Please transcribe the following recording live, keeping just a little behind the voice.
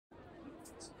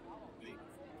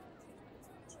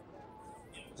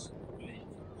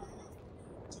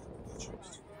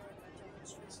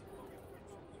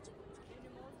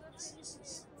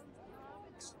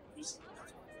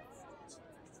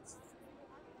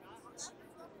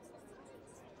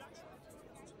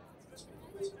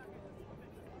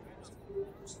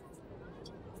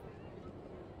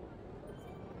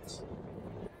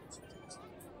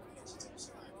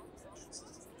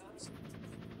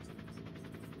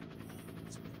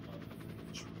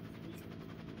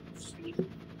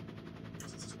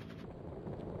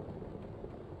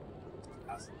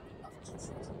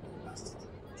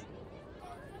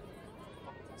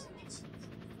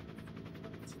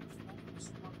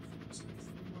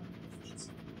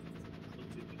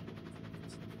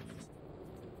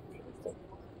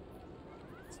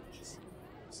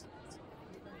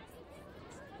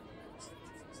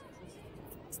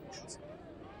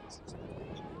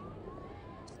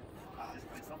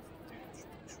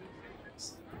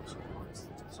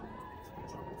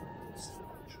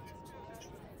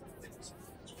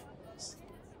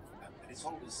It's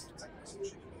always exactly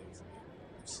associated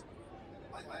with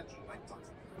I actually like that.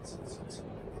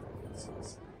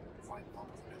 It's quite part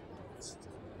of it. It's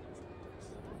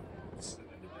a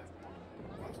little bit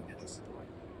quite interesting, right?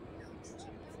 Yeah,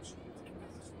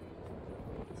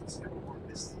 it's like more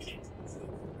investigate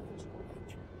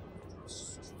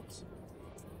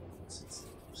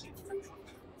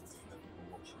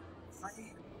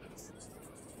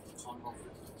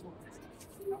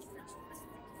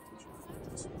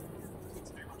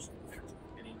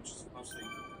mostly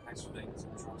thanks for dates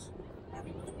and trust.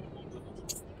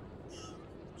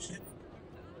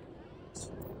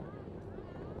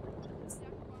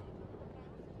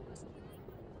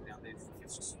 Now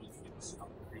it's just sort of this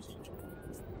application.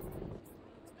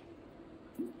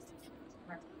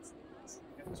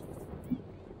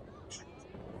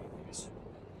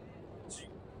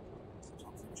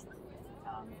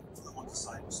 I want to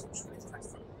say also, thanks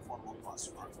for one more class.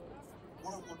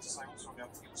 What I want to say also about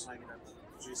you saying that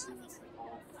GC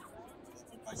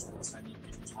basically saying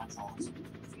different time trials,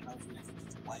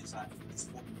 ways that it's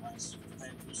important ways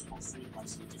and response to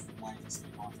basically different ways that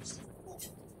you might step forward.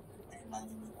 And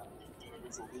maybe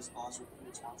individual these guys will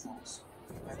do time trials.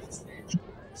 But it's their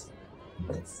choice.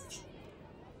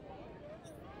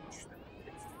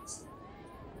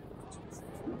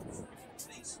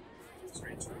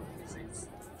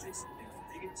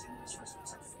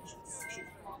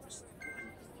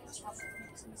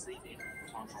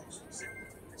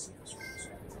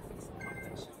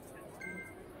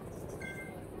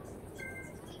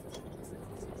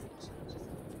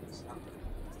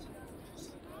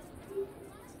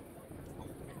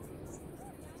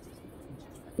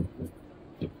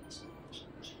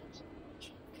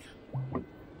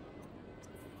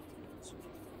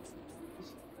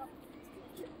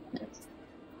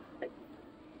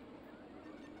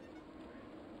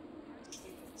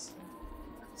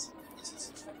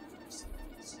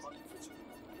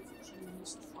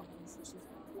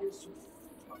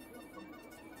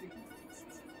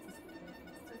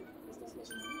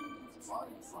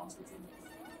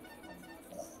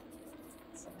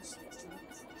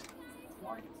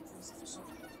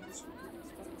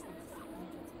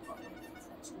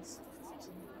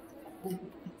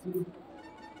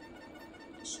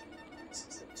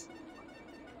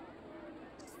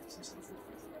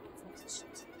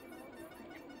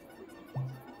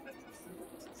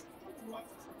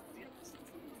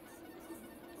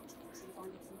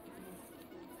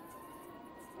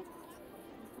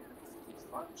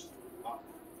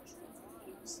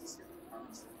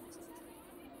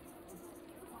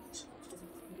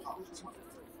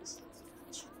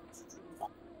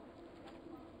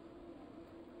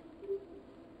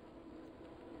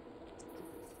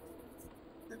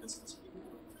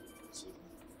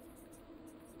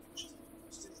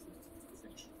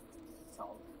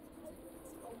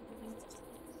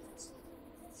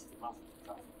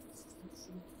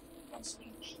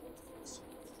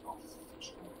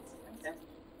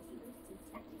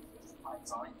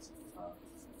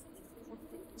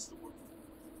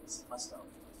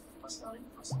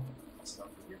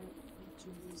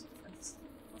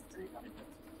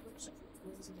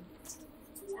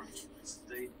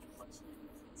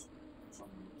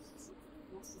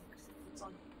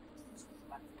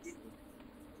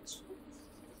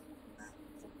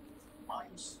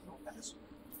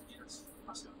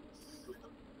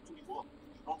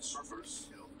 Not surfers,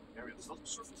 areas, not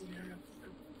surfers in the area,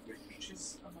 great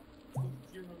beaches,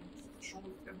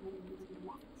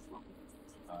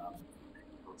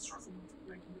 surfing,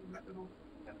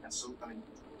 and so, I mean,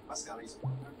 Pascal is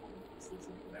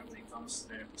everything comes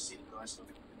there, the scenic guys, so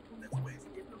on that wave,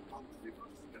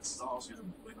 that stars,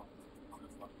 going up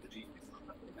the G,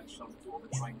 and so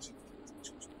trying to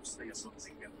stay as long as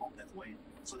they can on that way.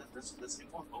 So that's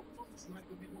important. Like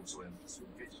would be also in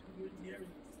the area.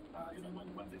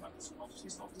 When they have this obviously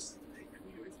it's not this they can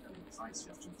do it and besides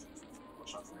you have to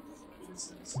watch out for it. It's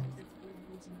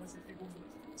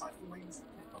type of lanes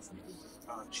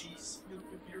cheese,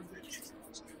 beer with cheese.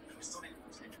 We still need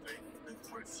to integrate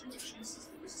for a few cheeses.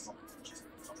 This is not cheese,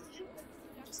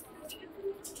 just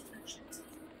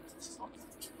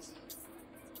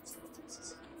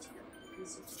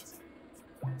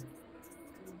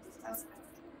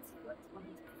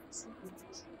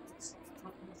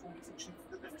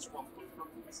it's one of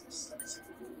the business and it's a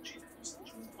good cheap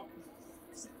usage in the company.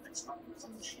 It's the next time it's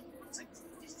on the cheap, it's like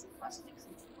it's plastic.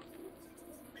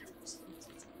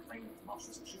 Mainly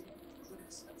marshals and shit.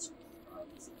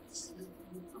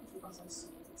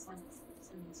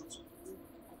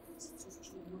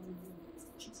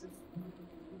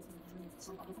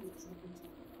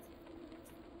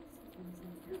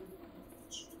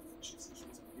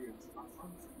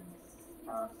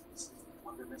 That's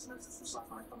one of the business is just like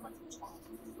I come back to the spot,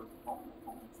 we put all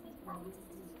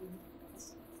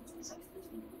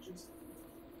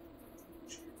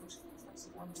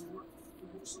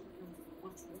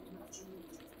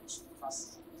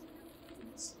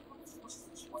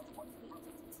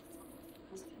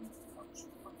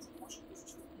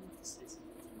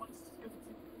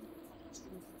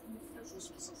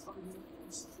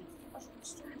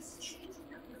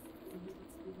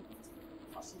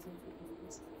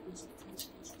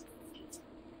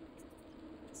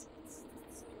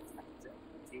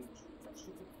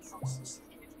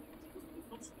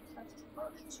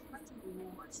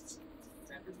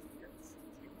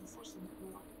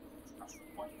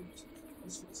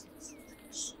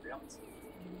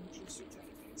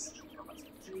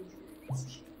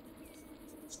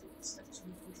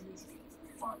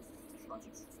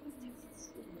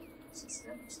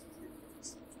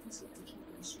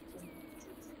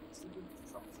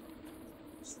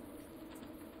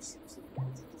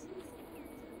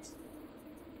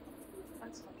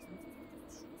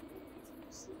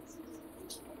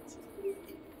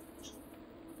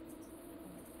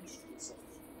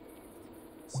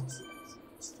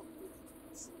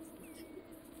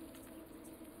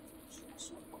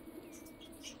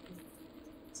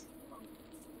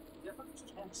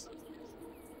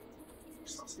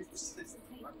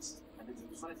and then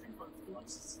the funny thing about the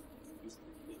license is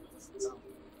the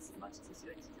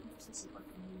 1958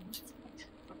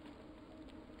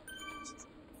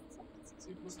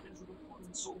 it was a miserable point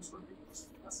in Salisbury.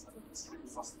 That's extremely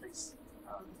fast paced.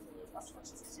 After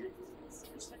 1958,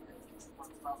 it's like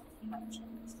about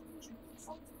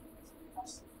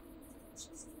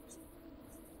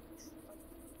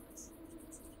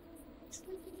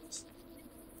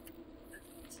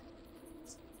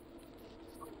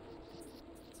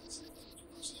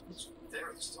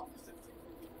there is stuff that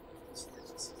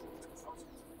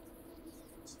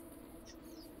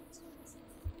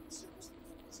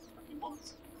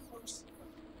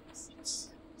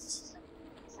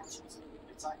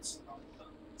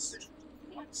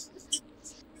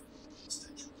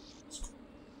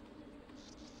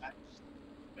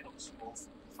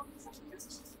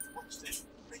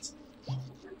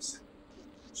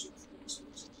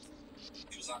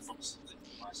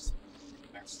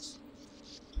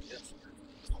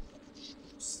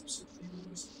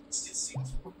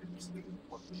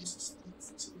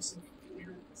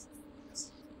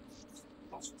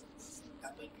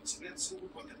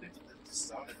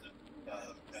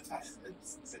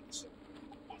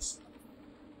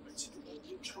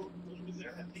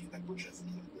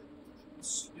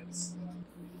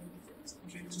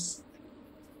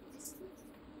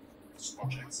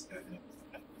projects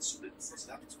and split for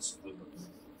that to split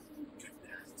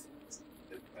there.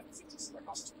 I think it's like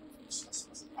us to discuss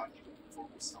as an argument for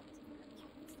something.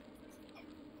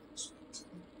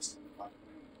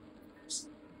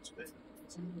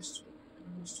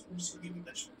 So you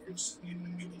mentioned groups, you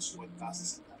went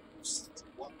fast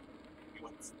one, you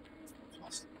went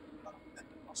fast, and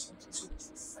also so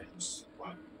famous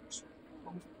one.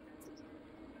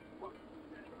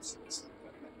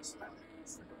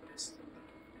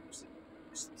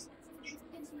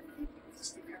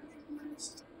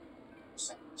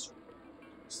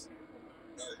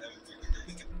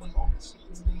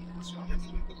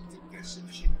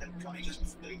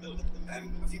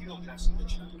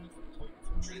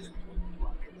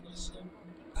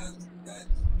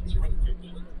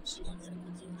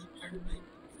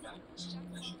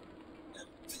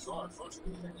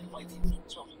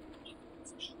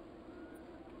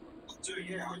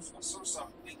 Yeah, I saw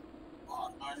something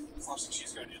 5, 6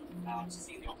 years ago now. To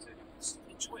see the opposite,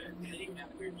 enjoy it, even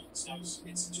out the so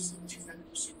it's just a different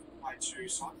way to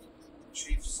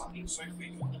achieve something so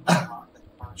quick.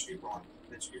 Achieve right,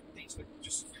 let's do things, but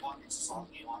just if you like exercising,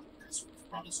 you like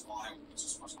run a style, it's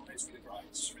just much it's really great.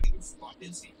 It's just really good for like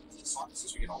density. It's like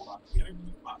as we get older, you know,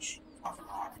 much tougher and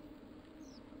harder.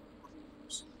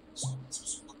 So it's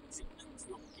just one thing that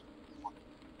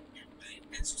you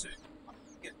it's to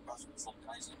get both of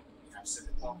the days and you have 7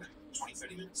 o'clock and 20,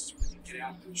 30 minutes to get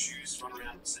out and choose, run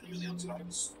around and send a million today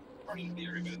was running the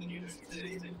area better than you do.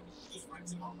 Then just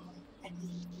breaks it on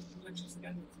the lectures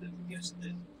again, then yes,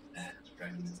 then and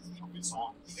great good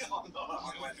time. You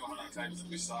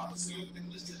We start just to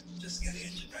get the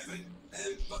engine going.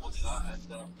 But we'll do that.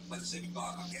 And like I said, we've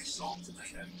got our guests on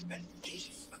today. And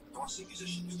he's a classic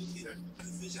musician who is an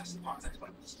enthusiastic part expert.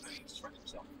 So he expressed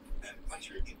himself. Thanks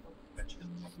for your input. Mentioned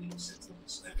a couple of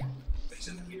sentences. They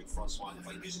said that we Francois, if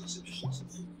I use the submissions,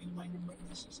 you know, make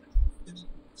practices. It's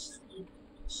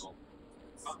so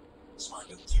fun. Smart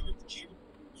with the two of the tune.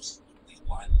 These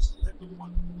lines,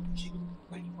 everyone,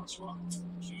 thank you, Francois.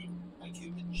 Thank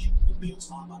you, Mitch. The real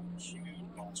time on you,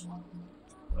 Francois.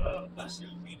 That's the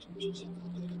only music.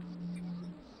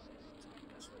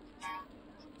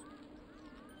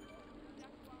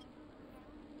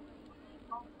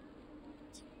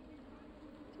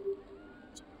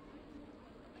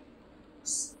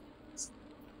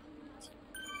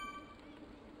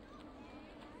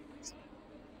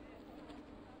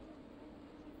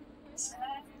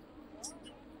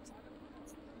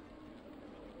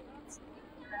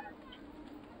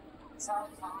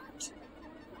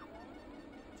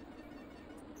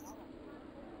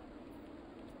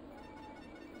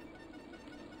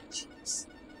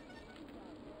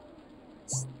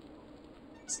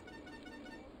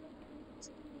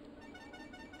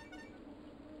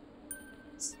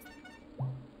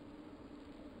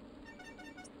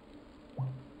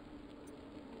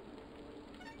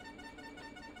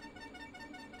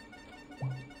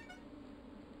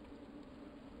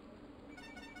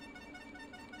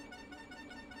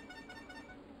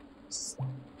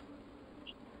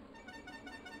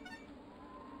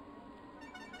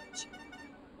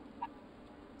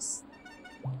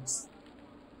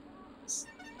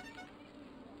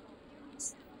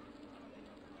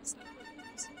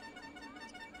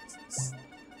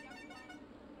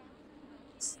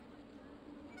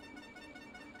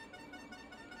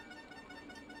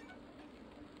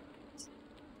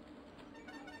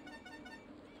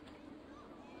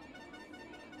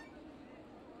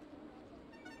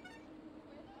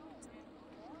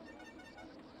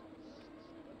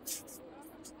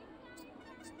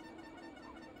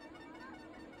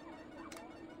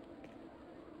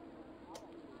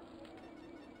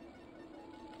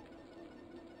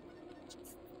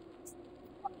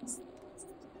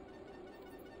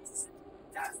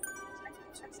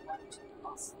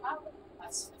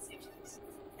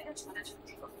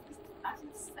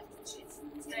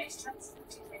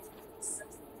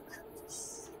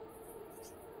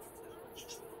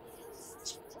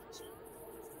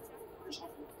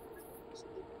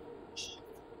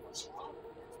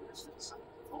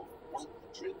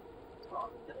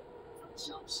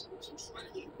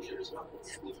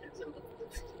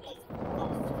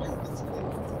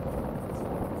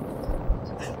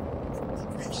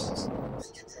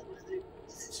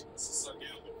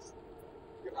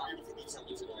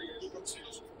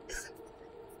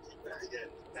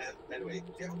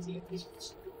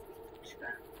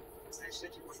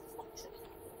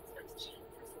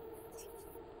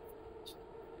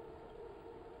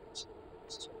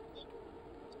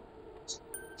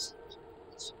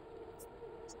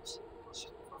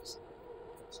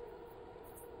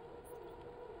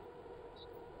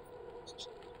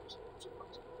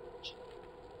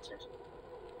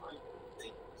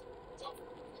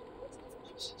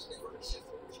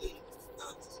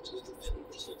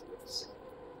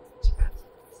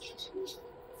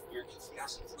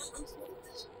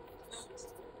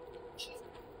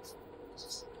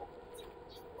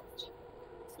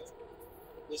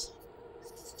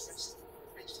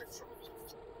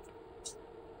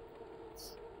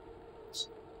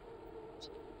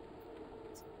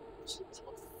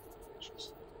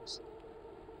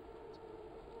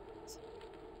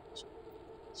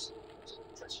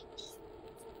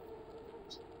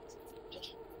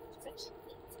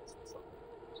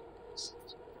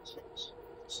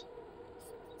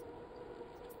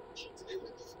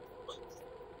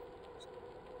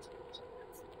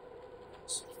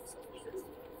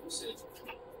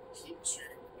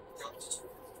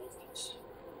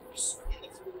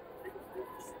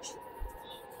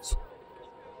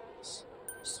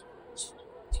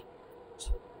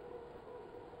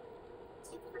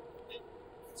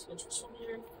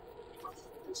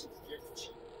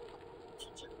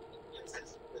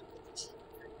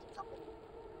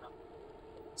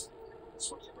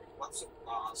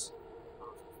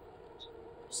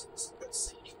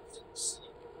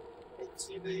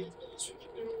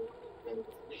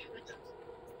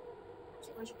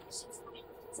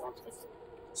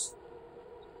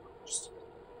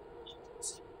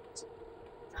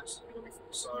 Anyway,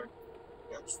 so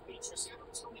that was really interesting. I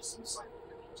was only seeing something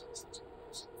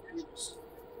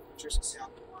interesting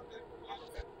sound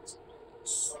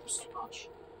so much.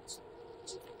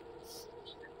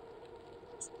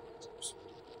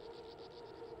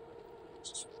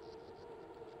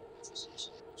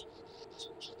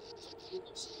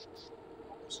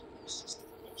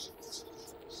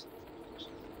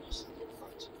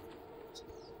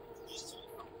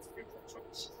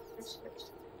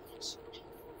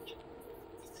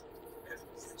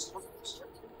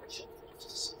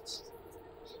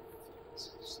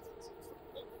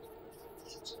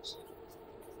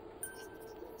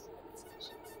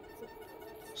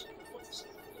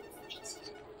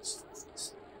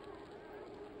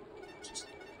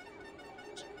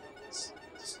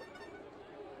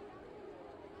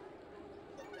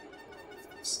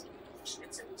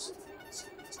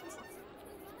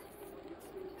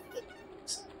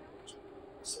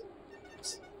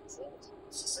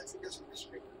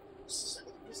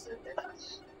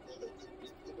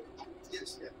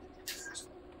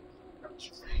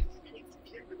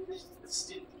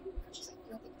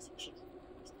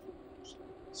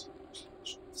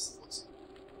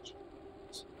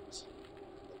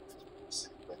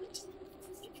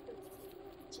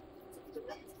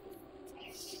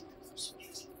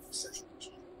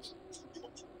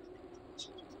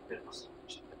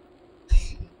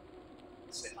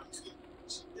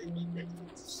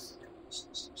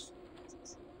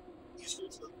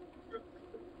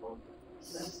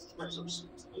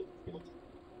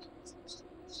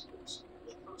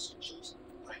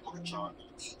 chart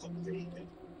on the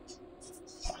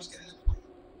I was getting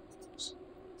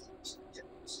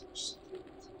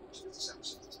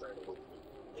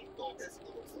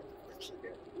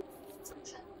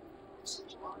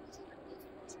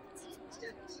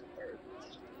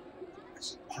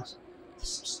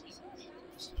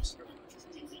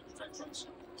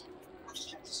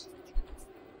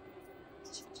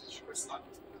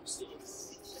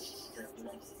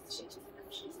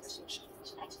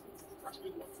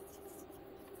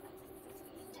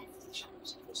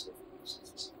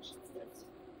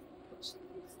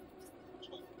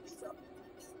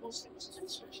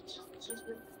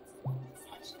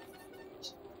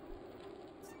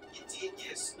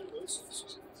yes,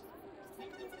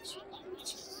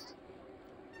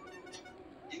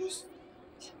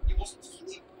 it wasn't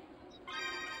fleeting.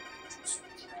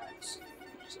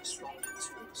 He was a strong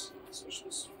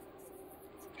socialist.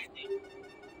 I think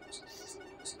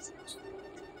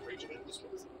regiment was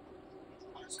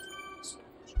one of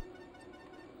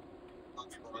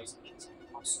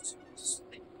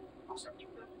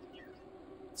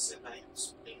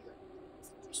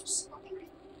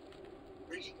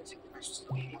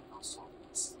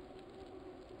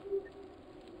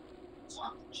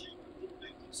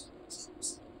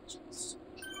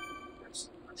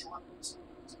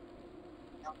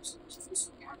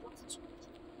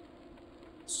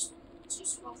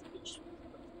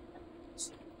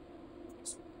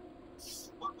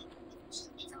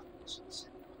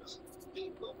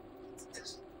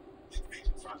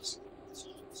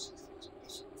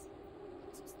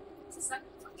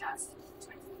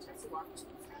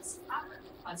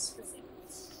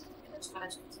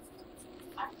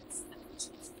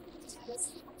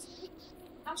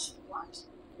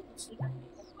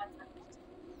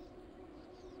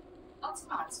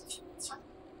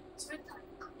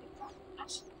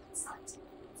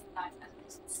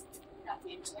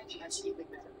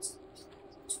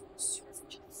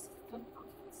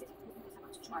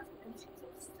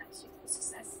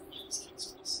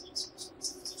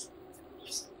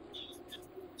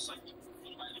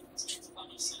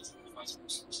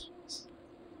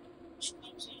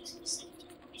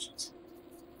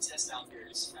test out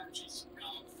various strategies.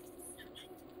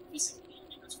 Basically,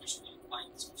 because we should apply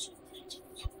this machine to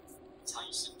how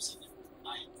you set something.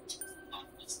 I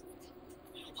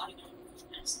apply that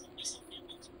as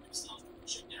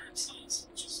generic science,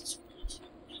 which is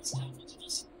it's kind of into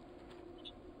this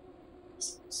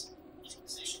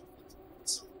utilization.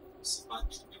 So,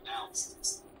 but now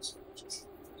it's time. So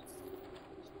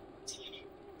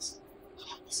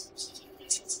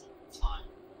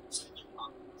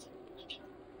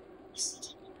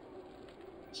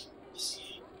you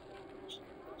see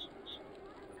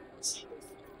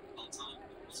all the time.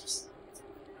 It's just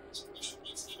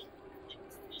it's even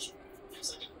information. It's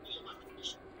like a real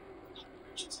recognition.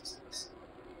 Which is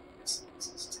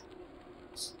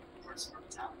parts of our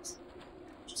talents.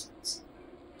 Just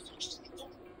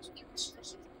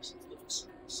expressive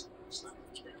it's not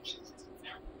experience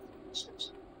now.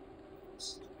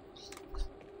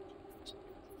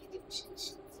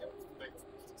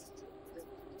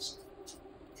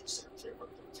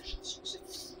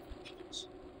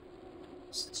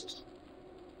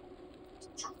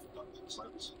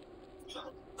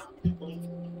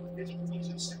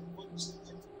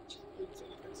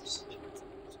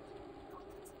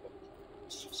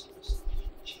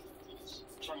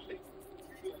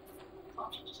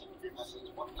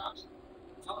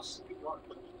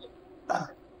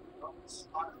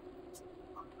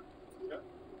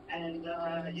 And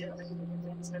yeah,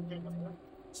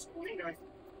 so anyway,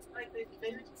 I think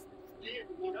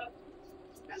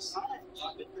that's fine.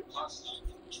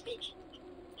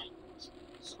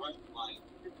 So my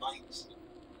advice,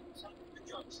 some of the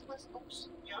jobs,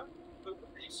 yeah, but the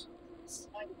pace,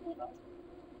 I would go up.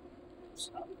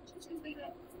 So it's going to be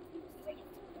that.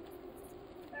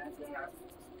 And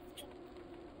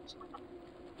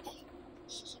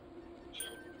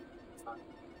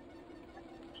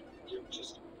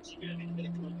just and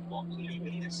then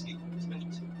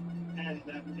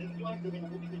Duarte will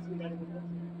be through that.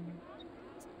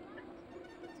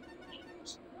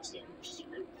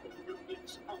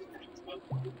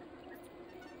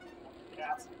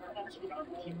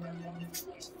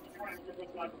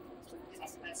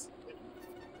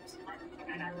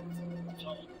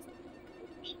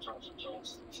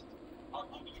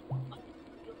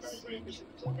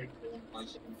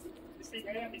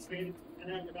 And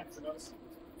then the next of us,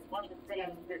 one of the fill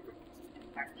out the paper,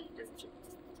 actually, yes,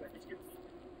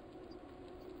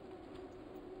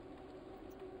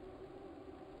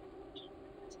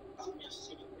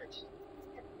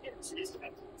 it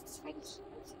is.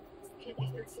 I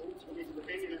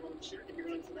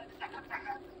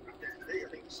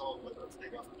think it's all with us.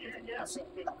 Yeah. So,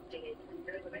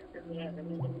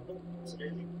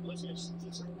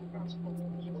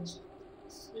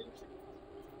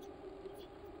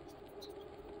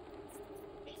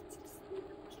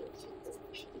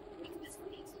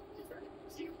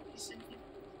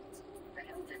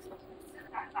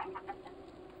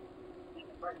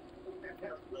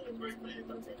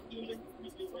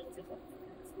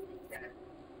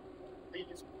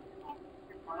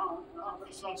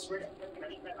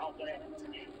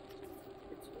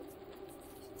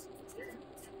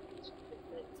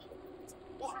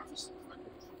 what happens?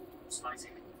 It's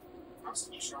amazing. That's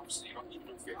the shops, you know, you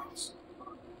can feel house.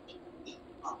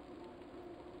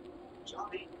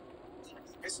 Charlie,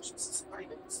 guess it's just a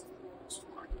payment. It's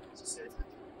like, as I said,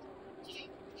 he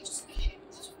just can't.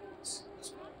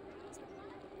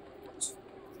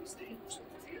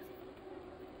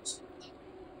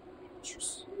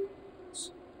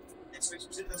 And so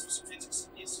he's in those things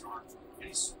is right. And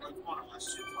he's one of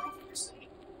those two well this thing.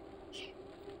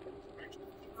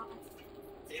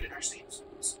 And it actually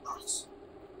is nice.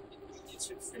 It's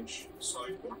been fish. So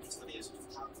what happens to the is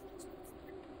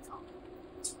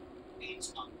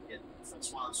and yeah,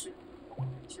 that's why I assume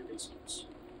through these ones.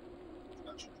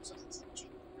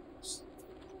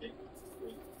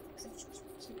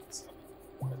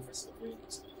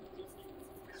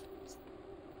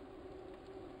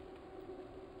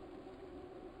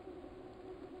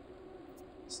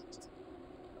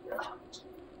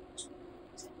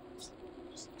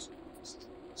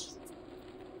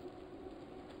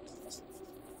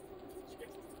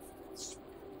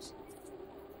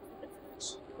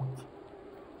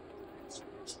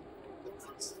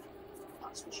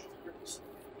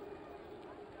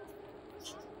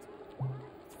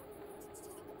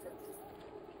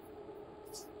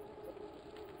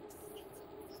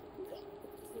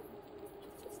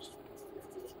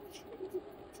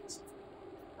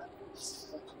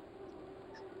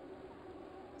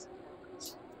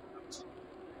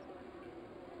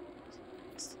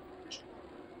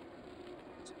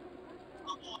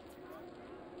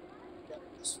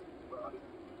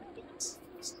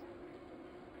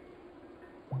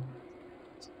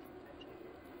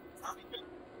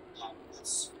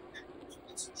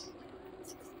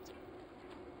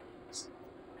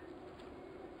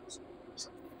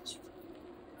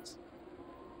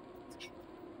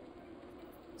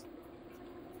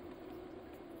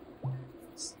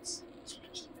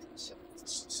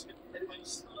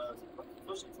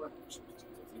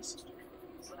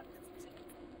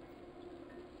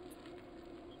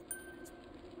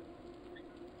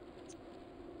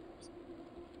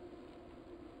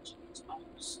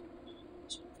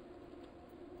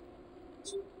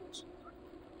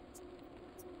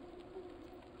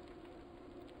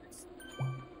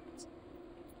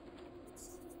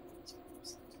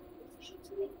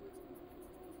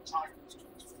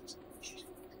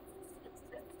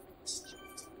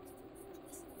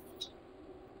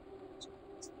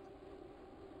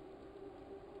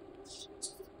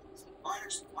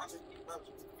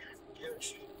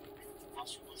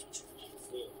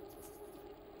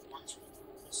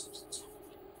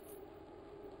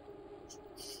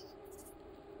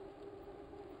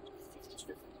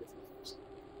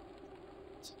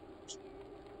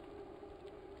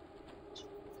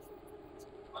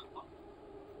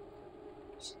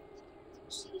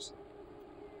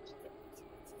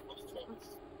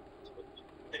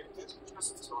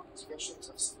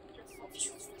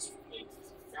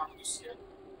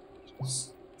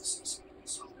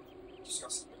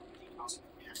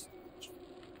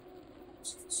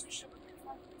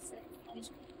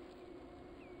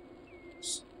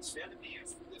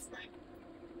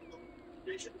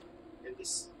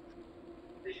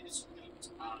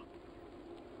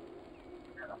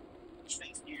 Which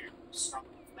means you stop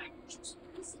languages.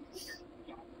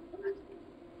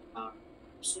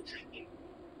 So drinking.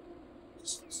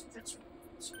 That's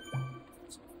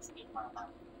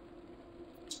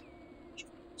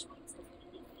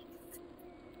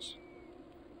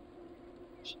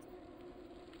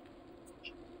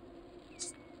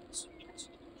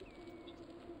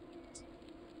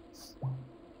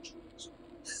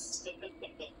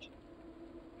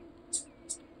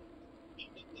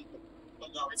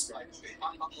no, it's right.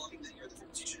 I'm loving that you're the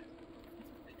competition.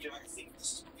 And you know, I think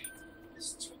this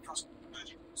is what customer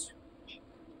emerging consumer.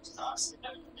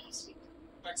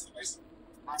 Back to the basic.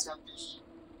 That's got this.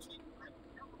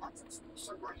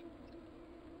 So great.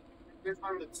 Good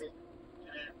part of the team.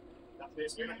 That's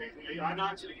basically, I think, I'm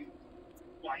actually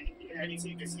why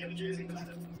anything is the other jersey.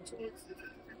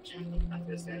 And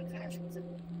this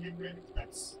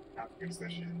that's after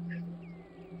session.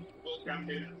 Both down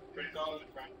here, pretty all in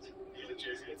front. The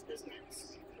jersey is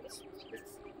business. It's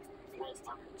worth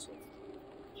time. So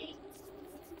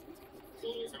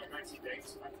it's about 90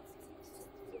 days.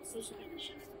 Social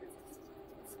media.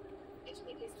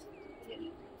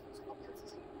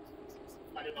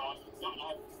 I don't know. It's not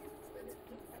all.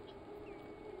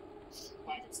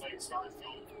 Like it's like starting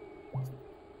film.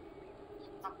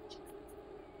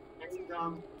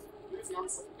 And there's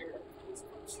not something here.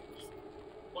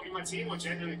 Well, in my team, what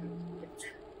generally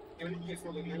you get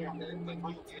for the money on there, like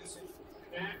Michael Anderson.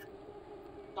 Yeah.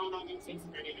 Don't know anything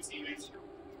from any of the teammates.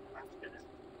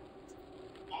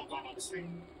 All gone on the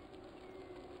swing.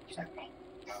 Check out.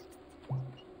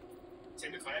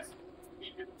 Take the class.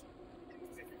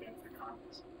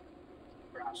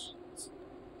 Crash.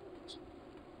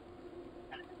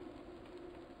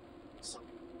 So,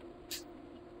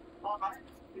 all right,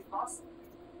 we've lost.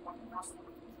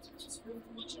 Just really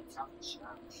much of the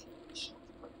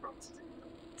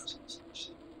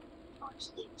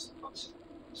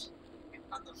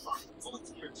and the find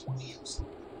volunteers to use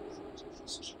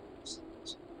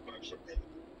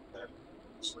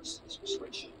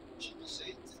switch she will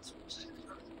say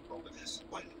over this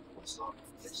when one start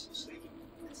gets to sleep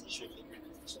should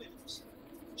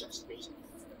just basically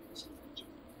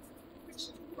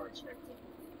it's very expected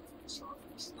so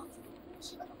it's not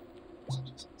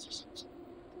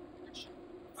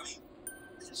I mean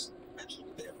it's mentioned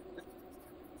there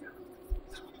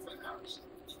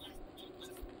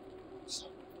so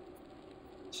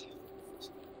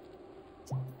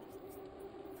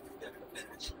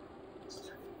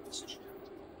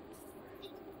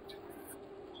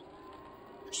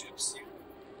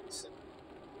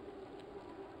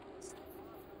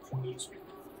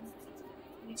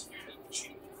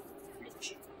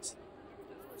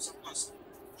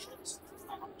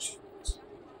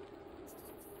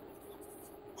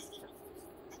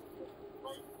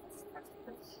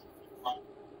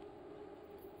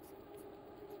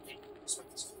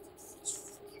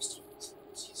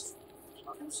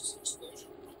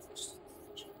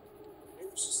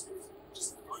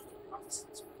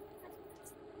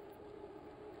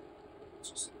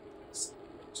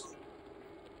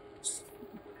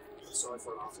sorry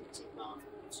for laughing.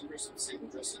 Some recent single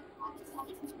dressing on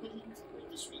the community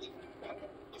was really bad.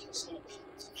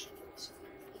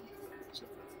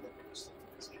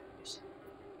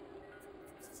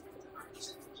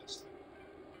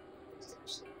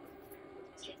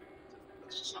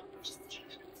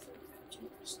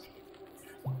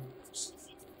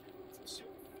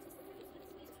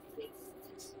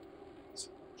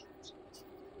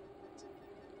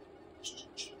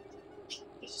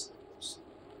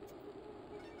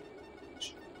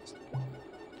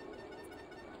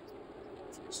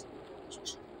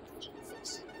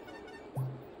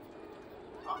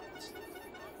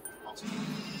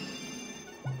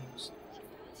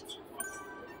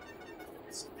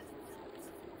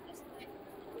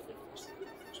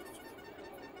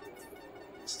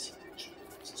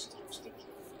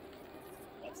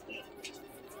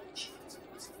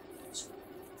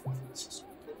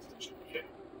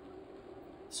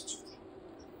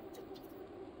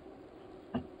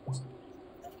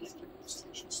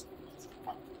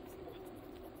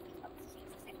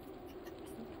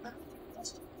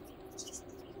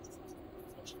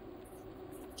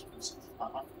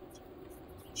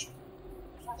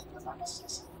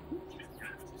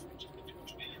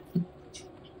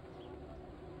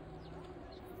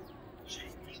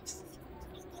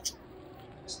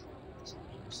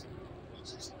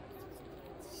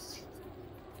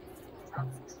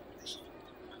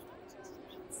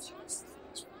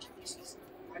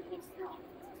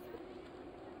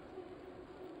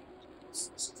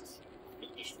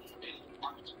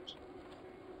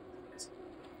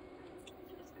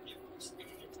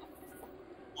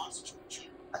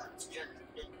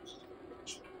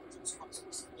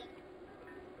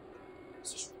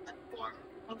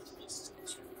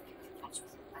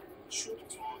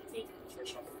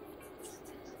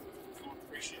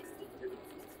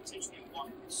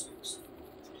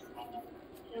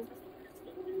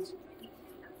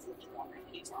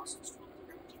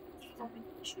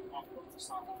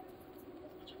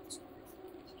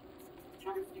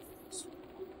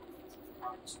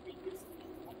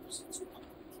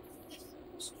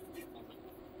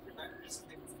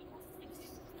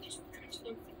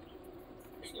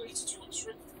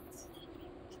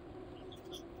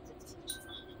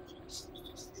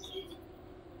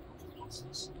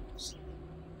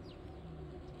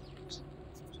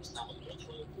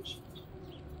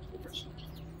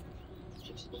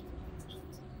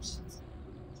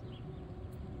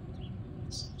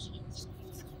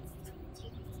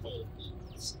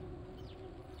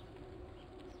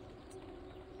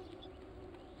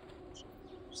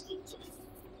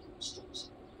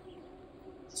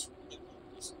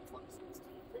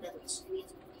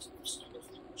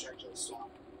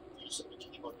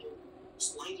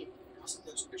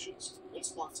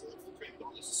 to create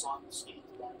all these assignments speed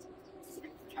that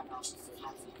come out of the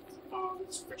monthly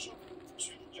expression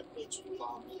to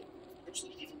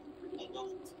actually even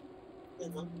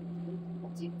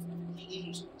and he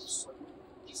uses so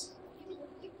these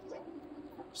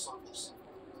assignments.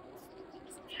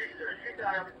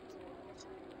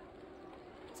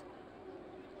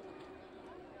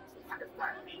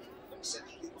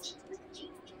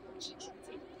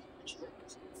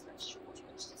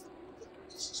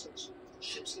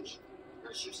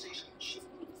 Ship station should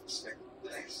expect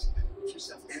less.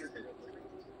 Yourself and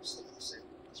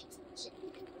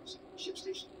ship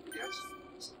station, yes.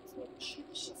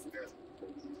 Software.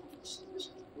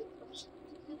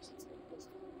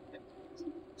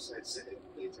 So it's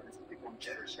become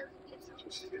generous here.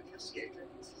 Escape.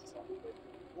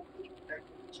 One of the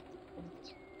systems.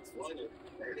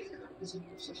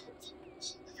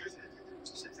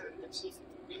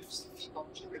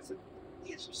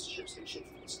 It's ship station.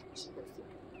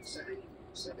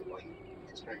 Seven white.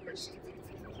 It's very very simple.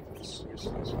 It's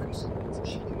very simple.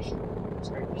 It's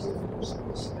very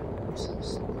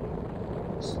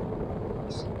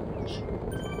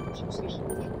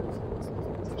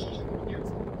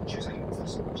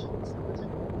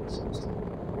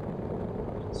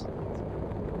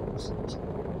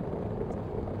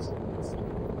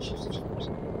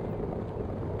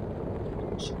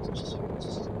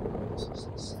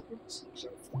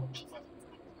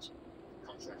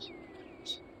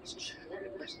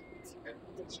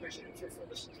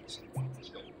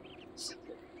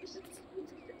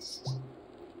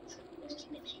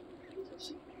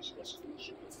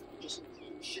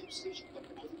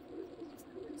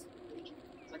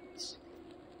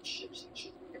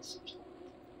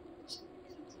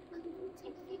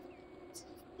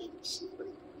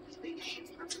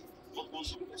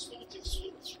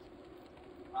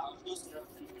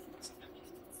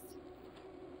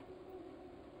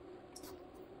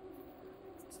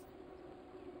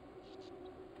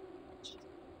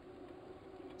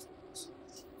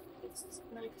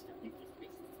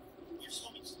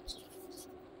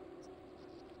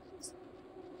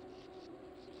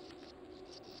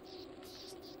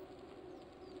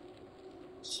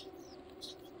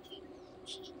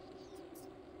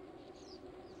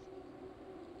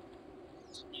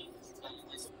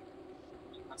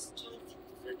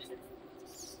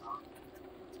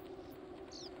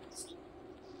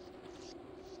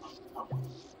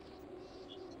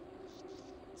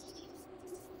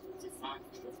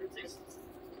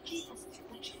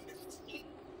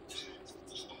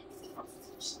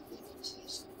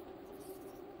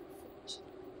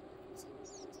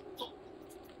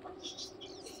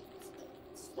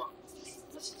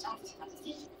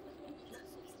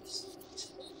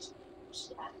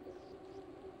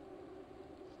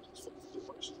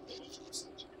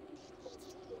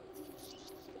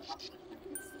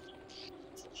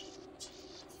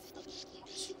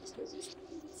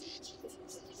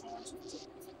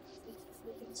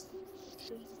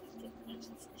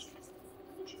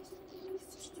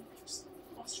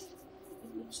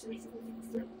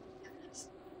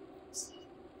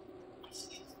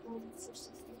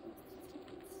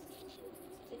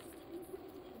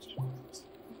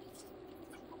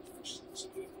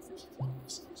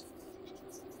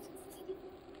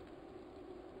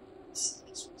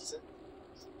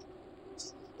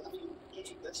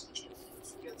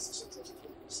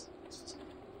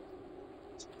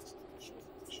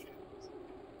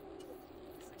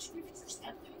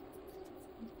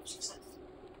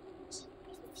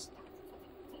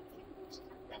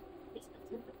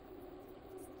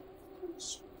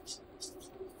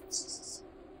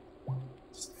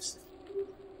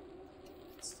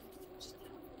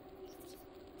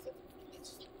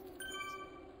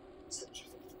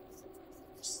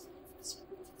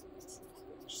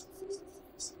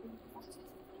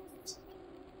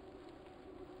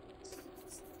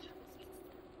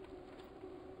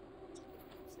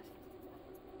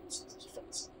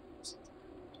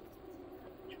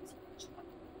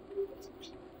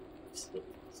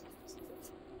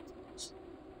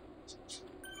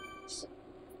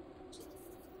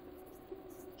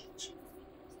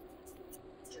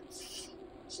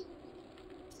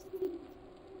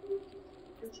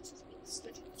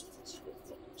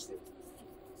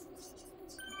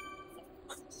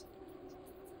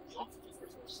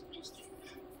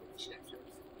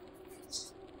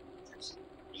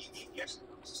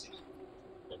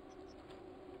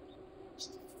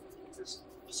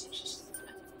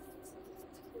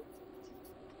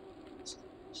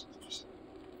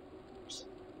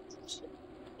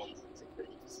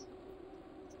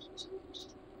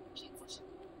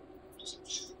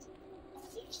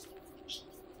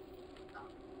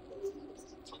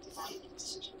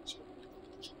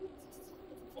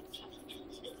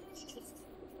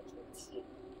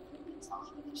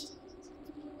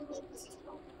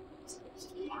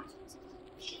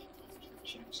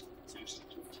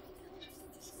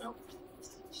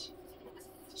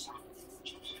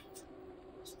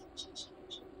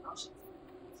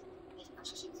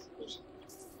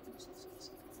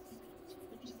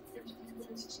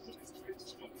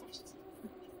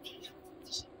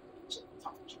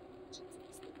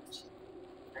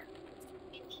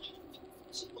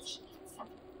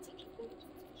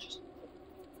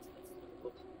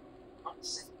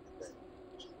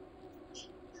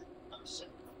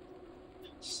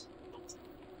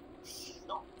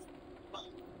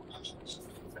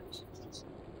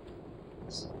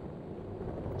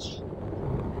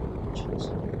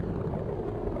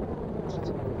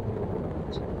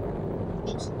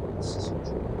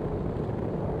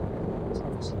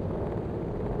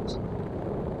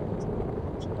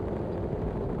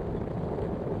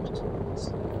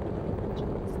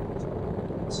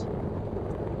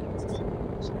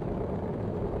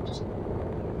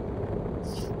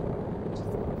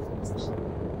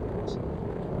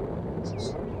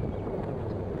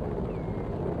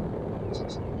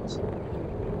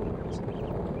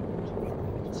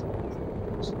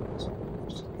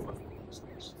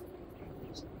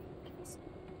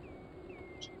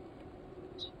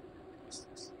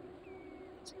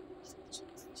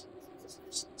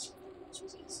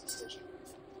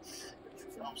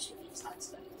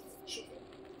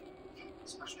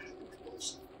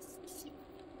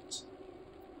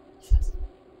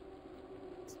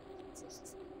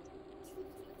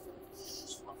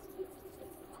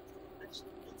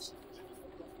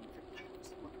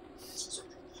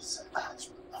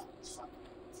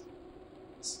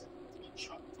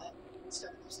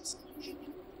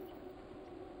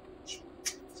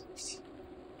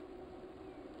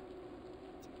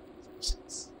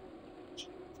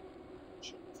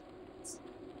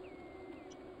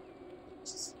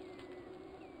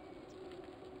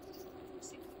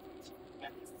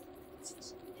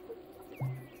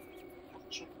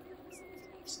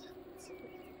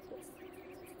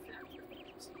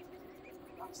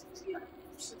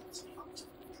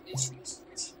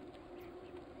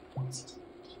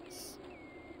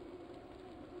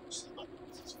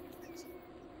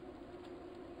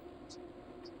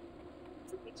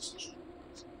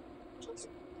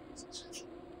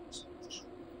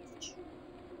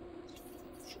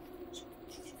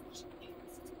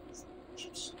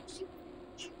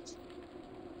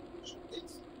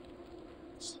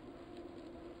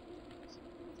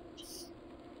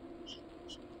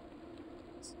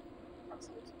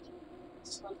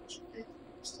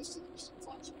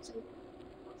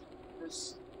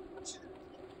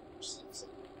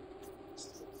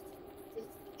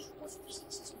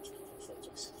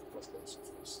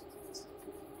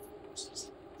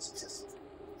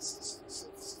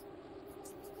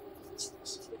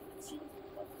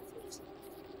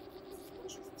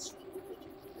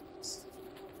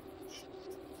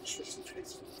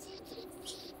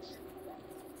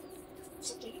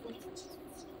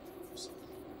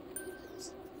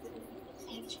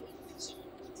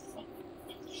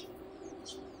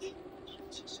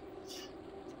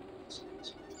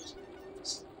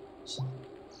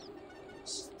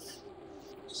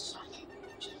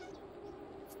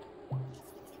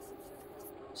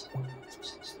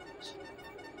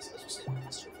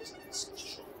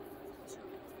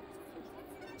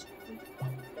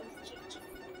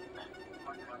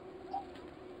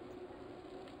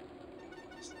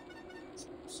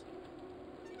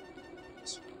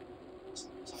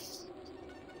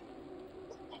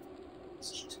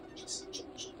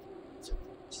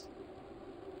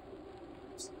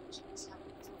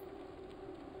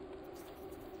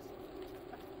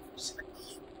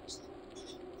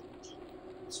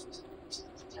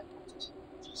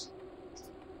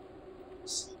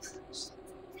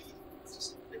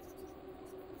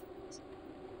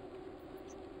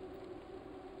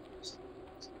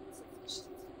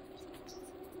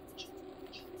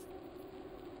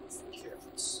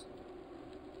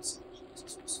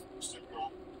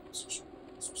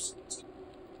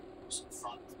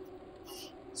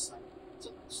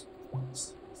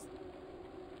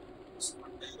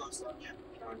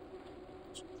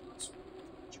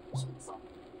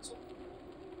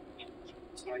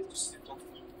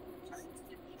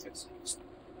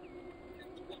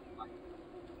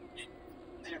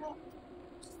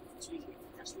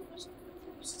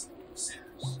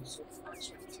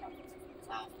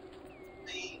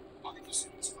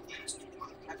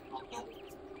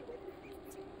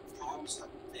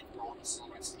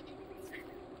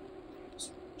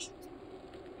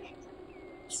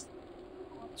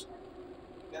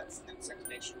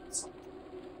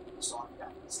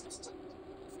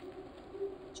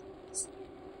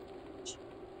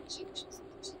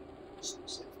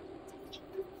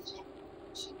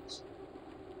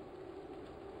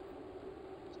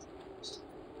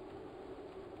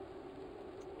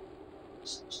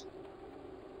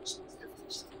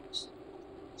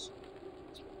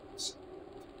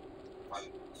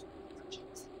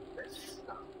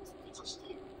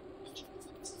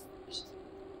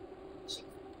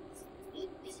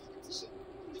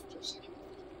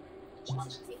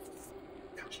Remind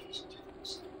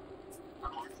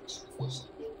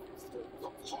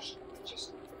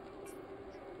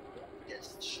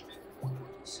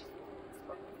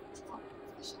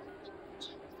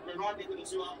me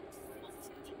that you are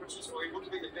you want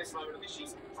to be the best moment of this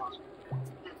season.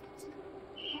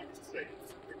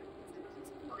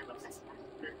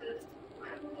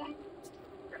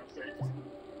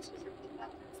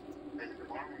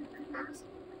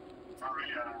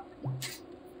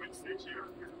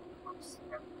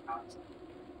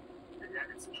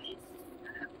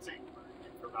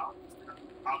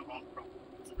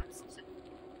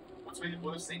 What's been the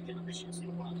worst thing in this year's you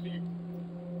want to do?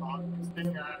 It's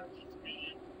been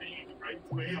being in the right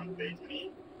way on the day to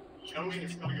day, knowing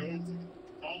it's going to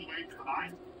go all the way to the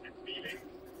line and feeling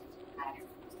from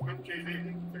good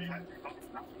chasing pretty much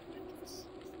coming up.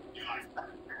 You know, I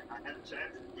had a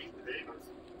chance to win today, but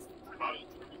I thought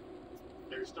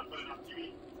there's stuff on enough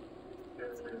TV.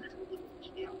 That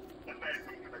way I'm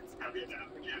going to have it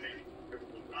out again.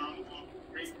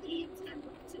 Great team.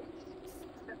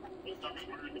 It's not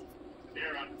going to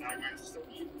there on the went to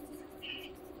study.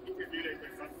 If we do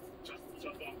that, just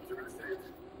off the rest of it.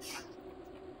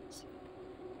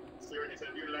 So when he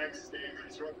said your legs stay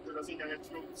really short, because I think I have to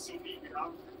go so deep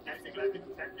without anything like it,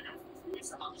 you know.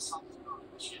 It's about something.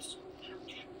 It's just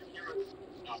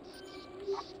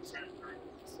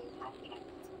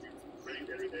train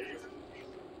every day.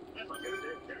 And like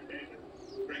every day,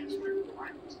 brings me to the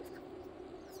line.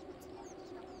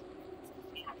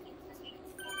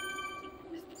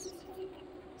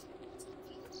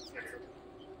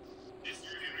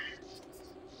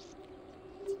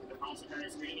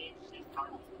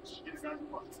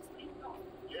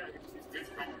 Yeah, it's good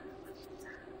to come.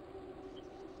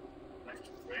 That's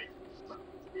great.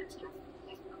 It's true.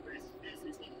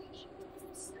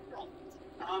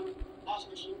 Last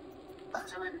question.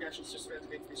 So navigation is just about to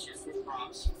be this year's with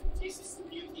France. Is this the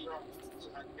new era? So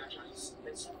navigation is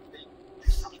that's something.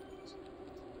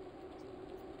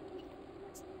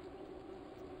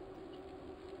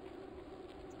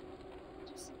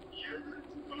 Year,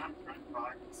 when I'm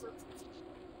 25, so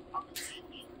I'm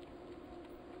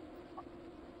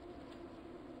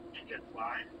get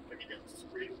fly, then he gets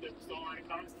screwed, gets so many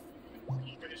times,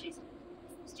 he finishes,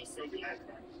 it's just so relaxed,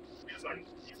 man. Feels like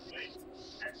he's late,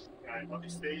 and on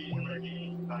this day where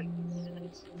he, like,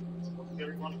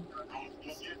 everyone around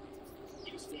him,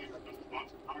 he was doing like a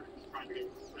bunch of hard, he's trying to get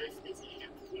race,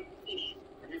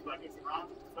 and he's like, it's around,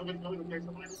 nobody cares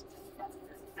about it,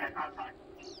 and I'm like,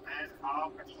 and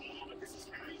how can you know that this is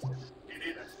really, it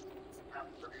is,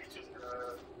 it's just,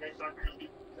 makes that really,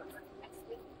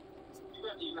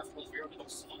 You have to figure out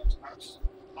what's on the house.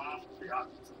 Yeah.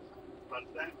 But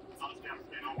then, honestly, I'm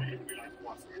staying on way to be like,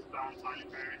 what's this down, trying to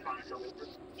show it.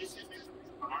 This is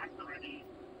alright already.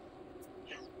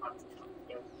 Yeah,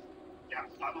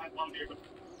 I might want to be able to.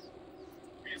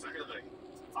 Because I'm going to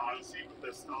I'll see what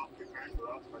the stuff preparing for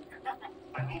us. But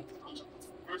I hope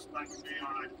first time we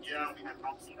are like, yeah, we had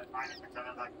Thompson at 9 and kind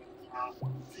of like,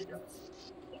 see guys.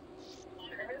 Yeah,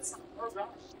 it's a program.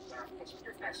 What's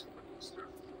your next one?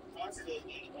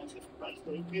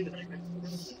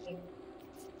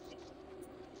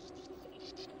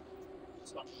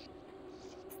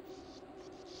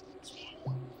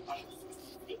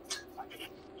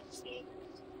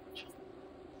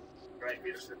 Great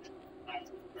leadership.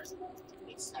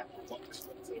 It's happening. What this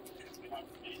looks like because we have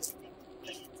these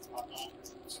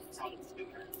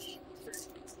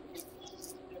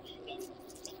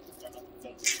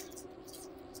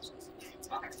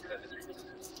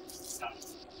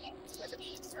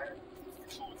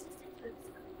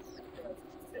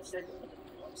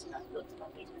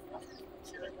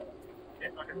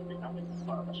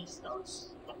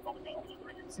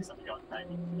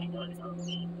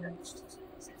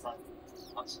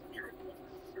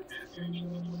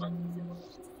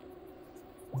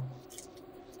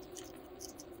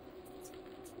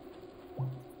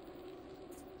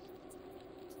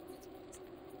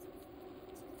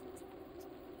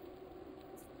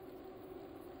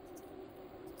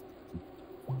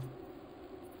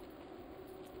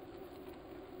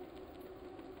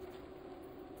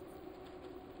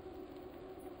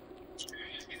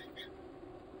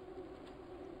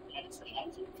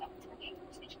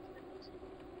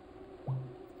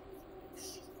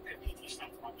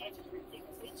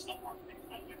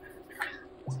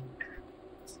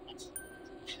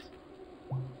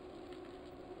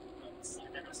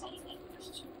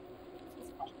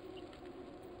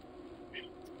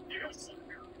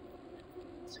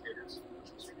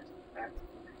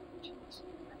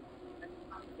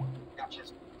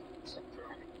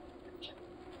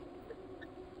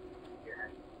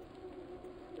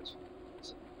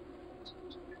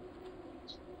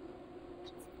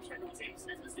teams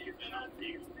business that you've been on,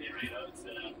 the radars,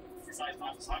 besides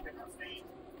not just talking about me,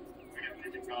 we have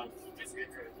to go this good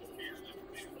for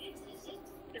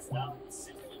it's not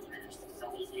simply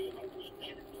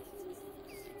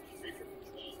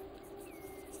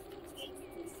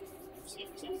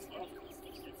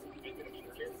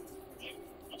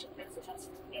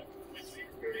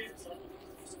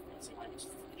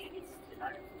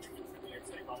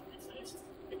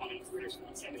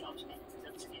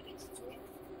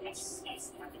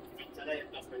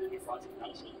that's where the new project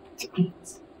comes in.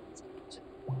 It's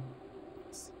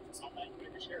not like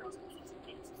we're share on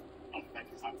I'm back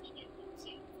to time to do. So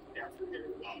yeah, they're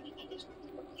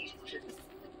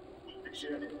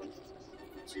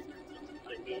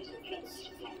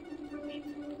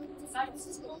Silence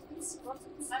is both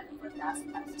silent broadcast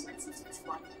and intensive to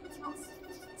respond to the house.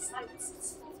 Silence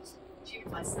is due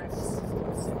by silence.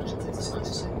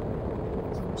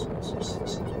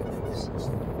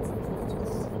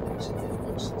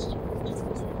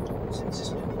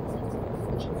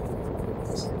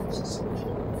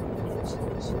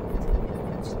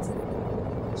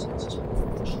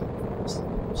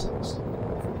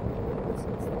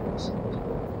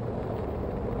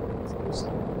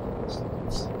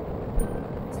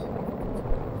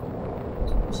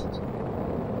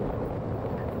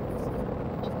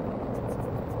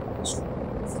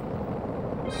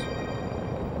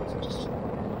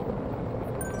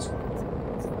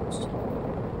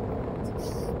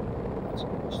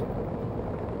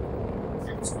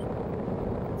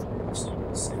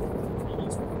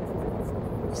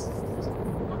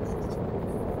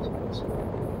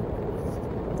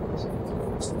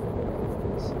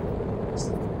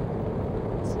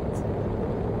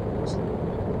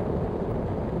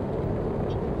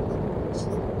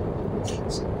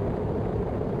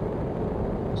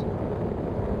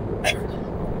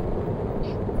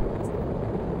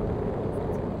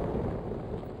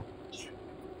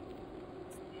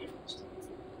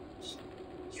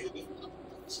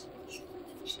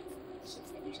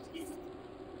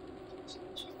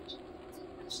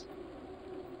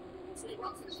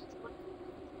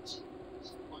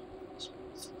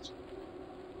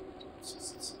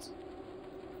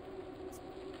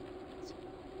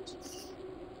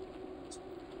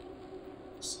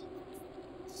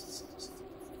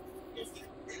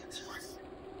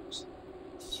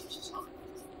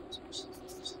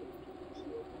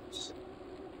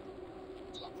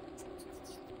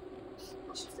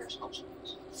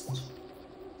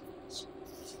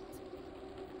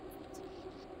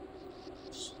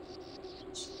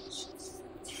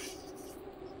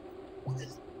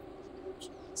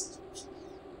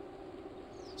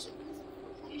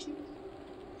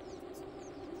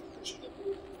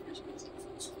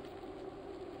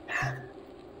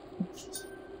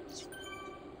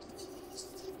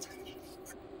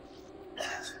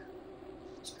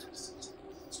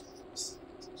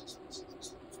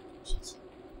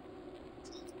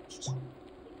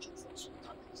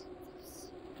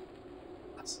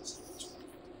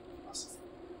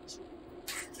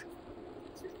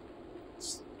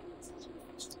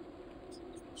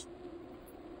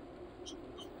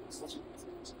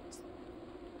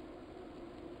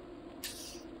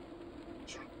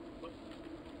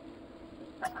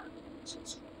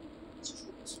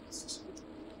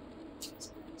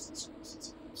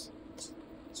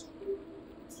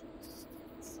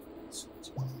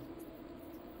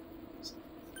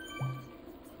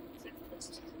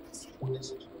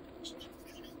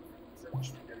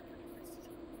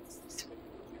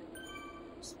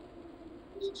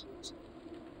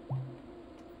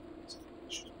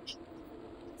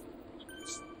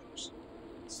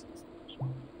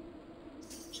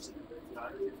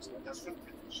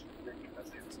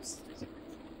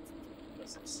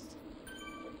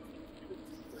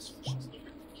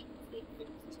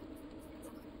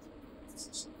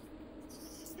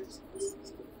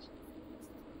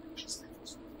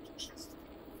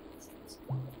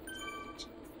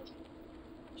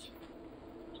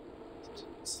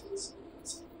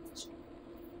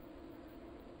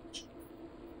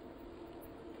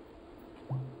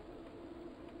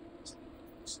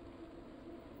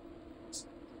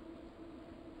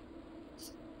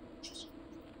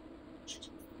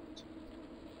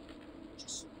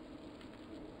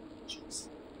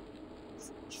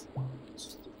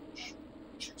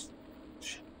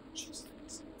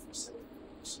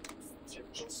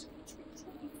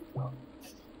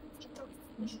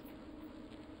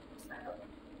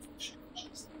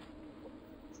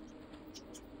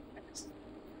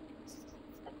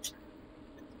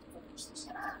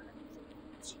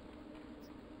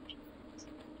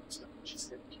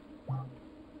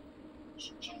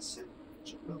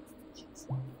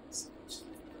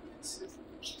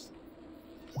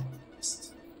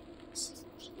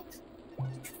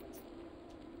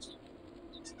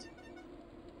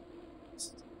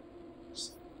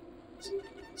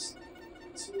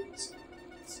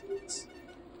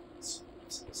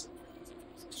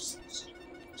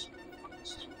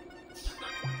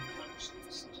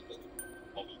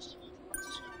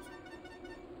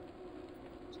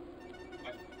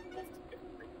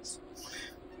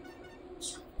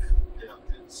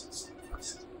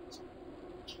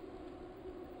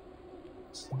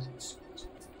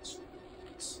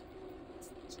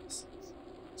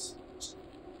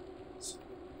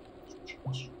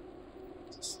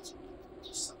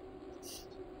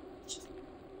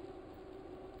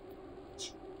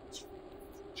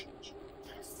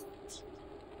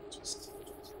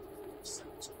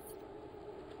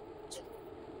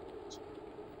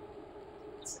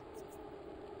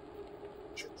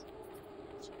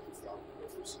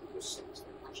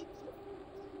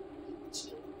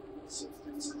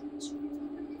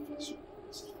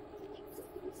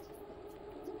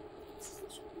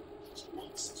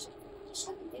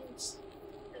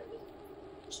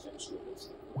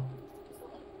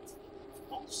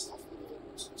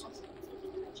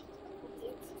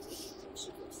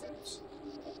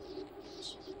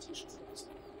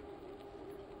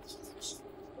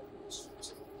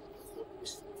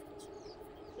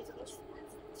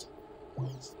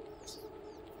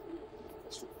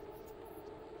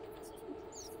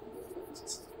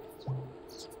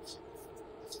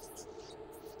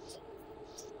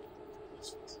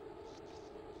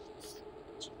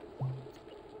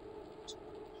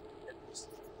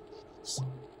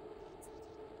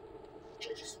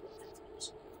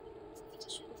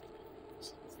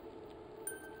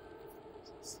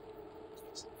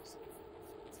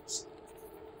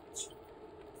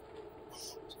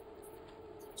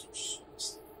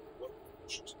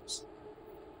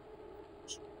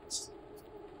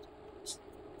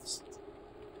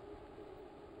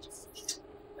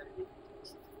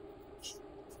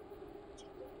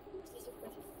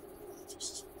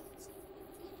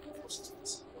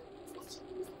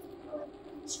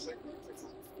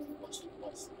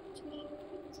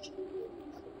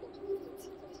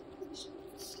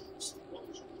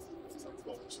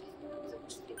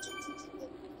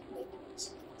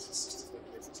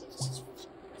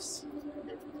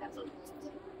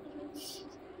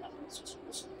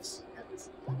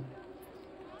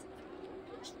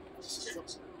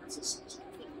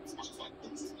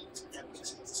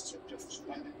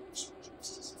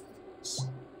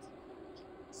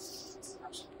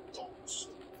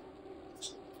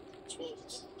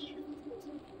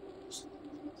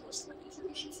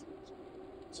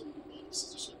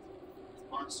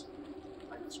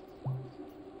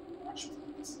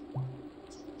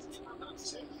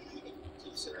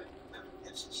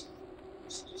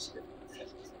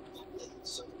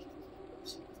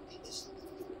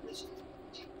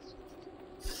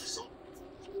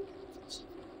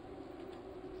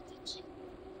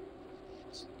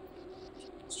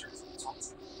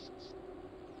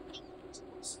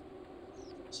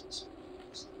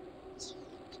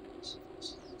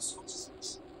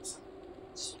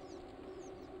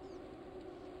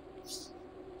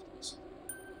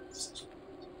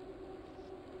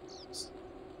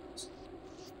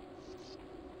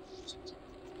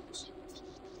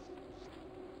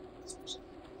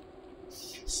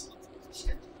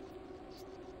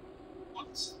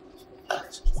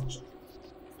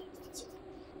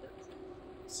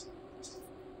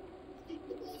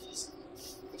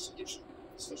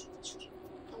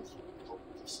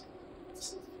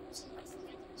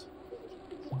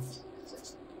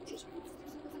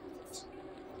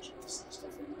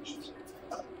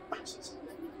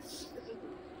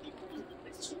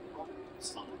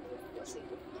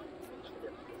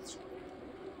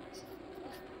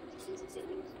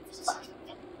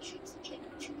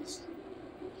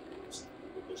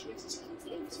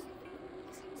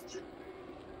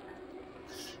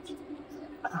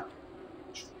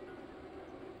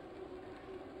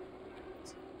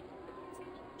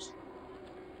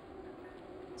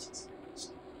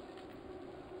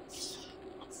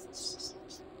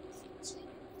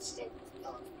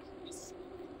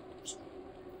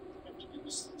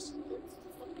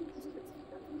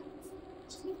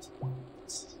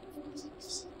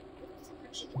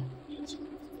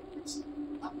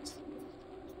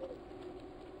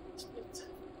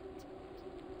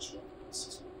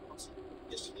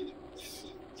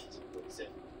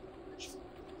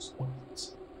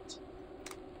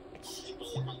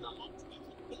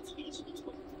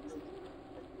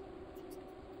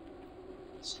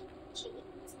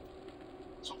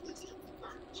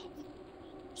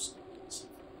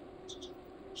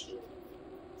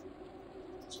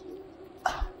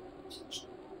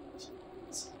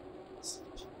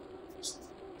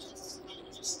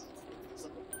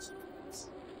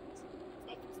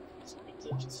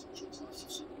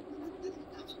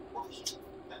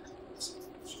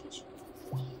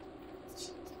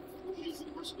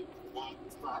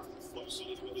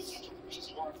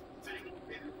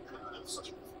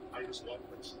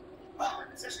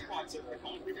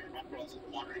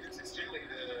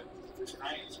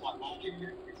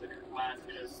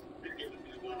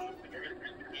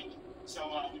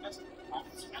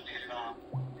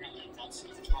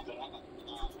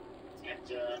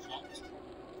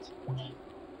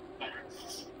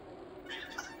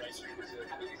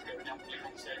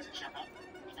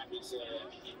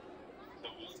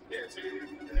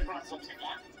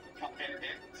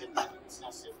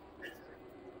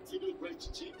 It's a great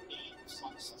team.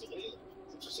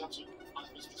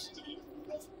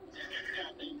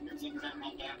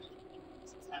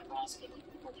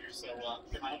 So,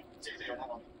 can I take the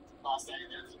other last day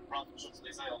and run the shots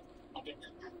they say, I'll get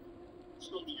them.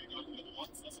 Still do you know the other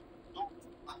ones?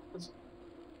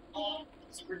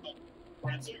 It's a group of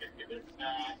friends that get together.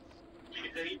 We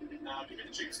get there, we get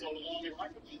the chicks all along, we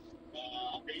like them.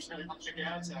 Occasionally come check it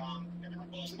out, everyone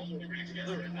goes along, we bring it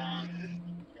together and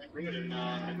bring it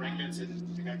and rank it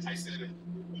and taste it and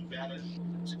about it.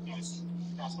 It's a nice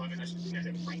moment actually to get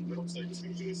them bring, but also just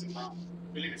enjoy some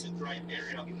we live in a great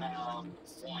area in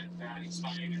Spain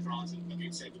and France and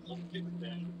we've said a lot of different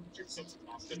sorts of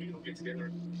classes that we all get together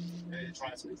and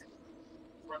try some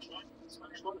French wine,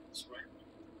 Spanish wine, it's great.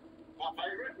 My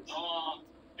favourite?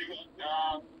 Big one.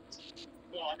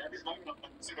 Well, at this moment, I'm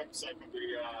considering say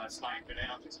probably Spain for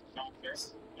now, just not the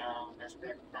best. That's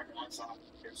great wine, so I'm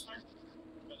going to Spain.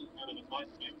 But out of the wine,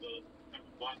 the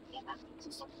wine, more restaurants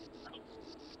and stuff.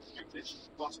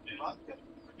 Lots of new life.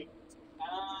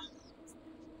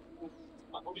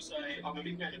 I'd probably say I'm a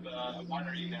big fan of a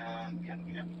winery in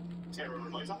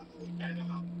Tire-Bouchon, and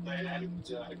they had a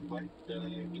good way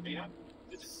with Meetup.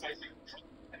 It's basically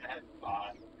and they had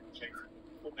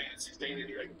 14 and 16 in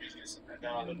the business, and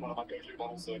that's one of my go-to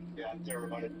bottles. So yeah,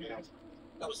 Tire-Bouchon,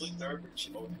 That was like third British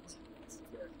moment.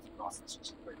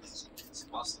 It's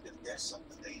must have been yes,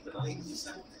 something that I they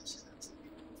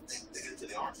get to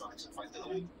the artifacts and find the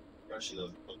line. You actually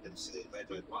look and see the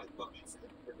red white bucket.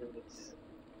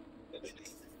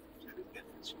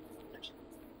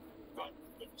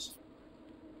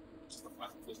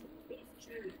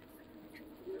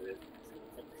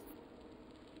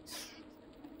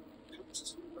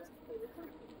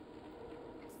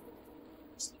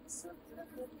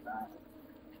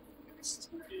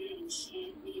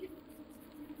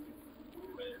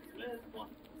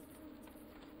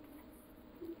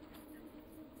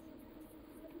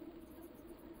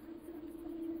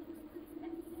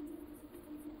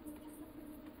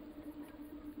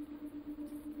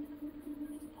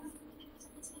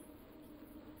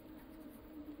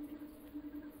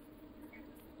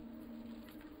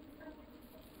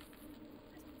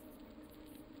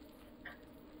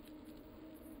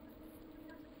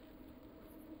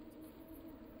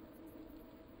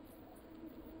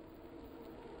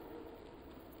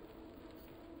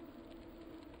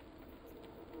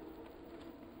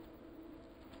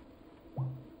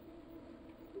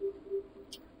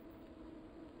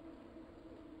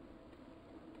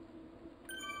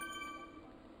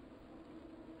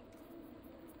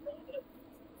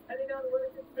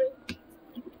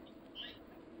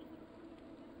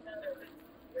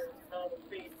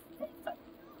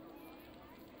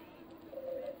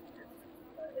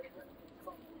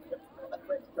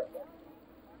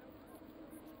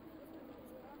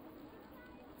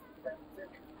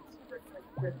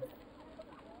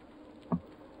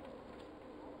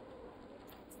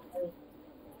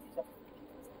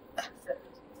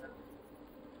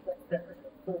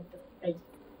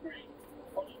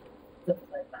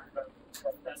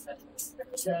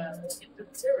 The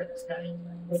appearance game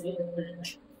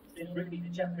is really the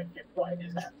championship fight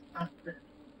is that after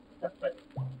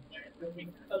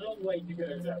a long way to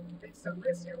go though. It's a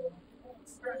risk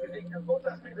strategy and what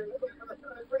that's been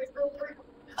pretty cool.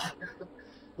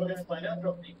 We're going to find out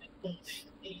probably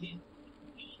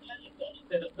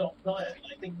instead of not tire.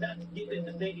 I think that's giving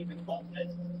the negative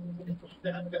confidence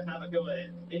to have a go at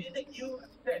it. It is a new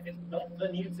step, it's not the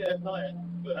new set of tire.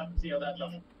 We'll have to see how that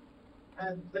looks.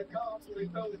 And the cars will be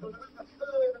built with a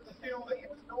third of the fuel that you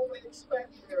would normally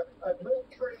expect here at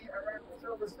Military around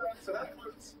Silverstone, so that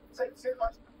would take too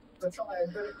much the tyre,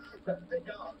 but the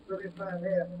car really plan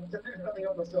here to do something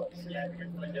on the socks. Yeah,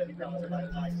 because when the cars are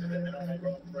like nicer than they're on a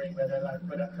Grand Prix where they're like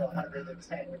put up to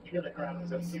 110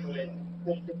 kilograms of fuel in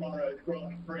tomorrow's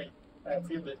Grand Prix.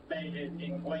 Fuel that's made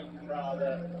in weight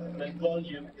rather than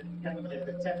volume, can keep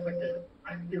the temperature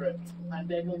accurate, and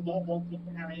they will not want to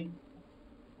carry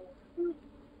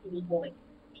any point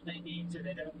they need to.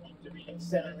 They don't want to be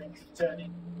accelerating,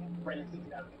 turning, breaking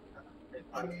down.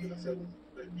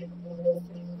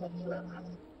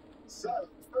 So,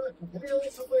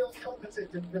 wheels to wheels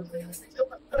competition.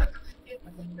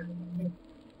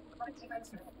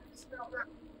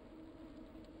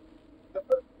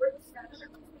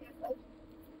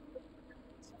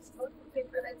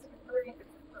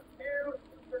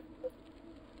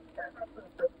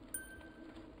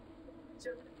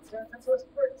 That's what's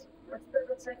great.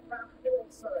 Let's take that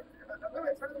also. I know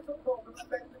it's really football, but I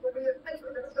think it will be a paper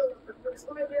that's over for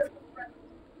 5 years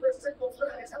for a single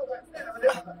track. It's held that down.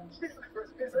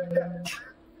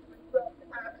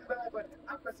 But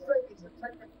at the stage, it's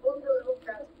taken one look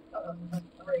at a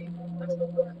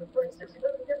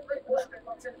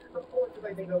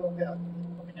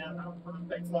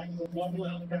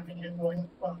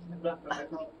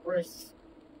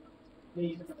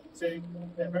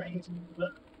They're very easy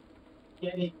to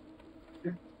get in.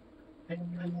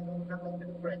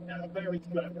 Right now, very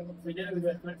slow. We know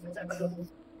that let's have a look.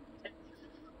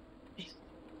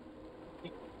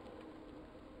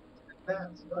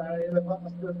 That's the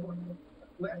master one.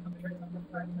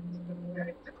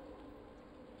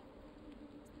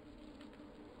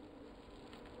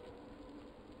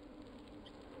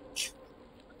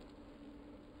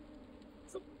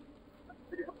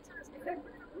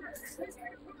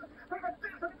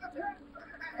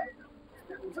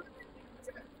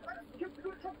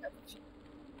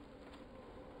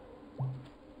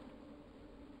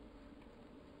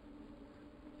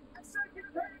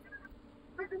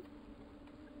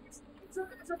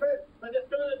 For the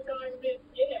third time this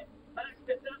year, Max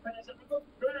Verstappen has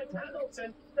dragged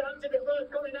Hamilton down to the first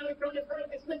corner. Now he's trying to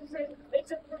break his limited.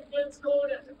 It's a Brooklyn's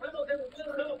corner. Hamilton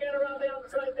will not get around the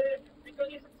outside there because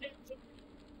he's attempting.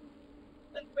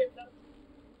 Let's win them.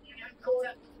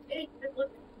 Corner. It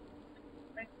would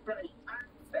be great. And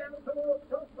down towards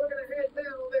top. We're going to head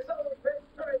down this old pit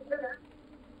straight there.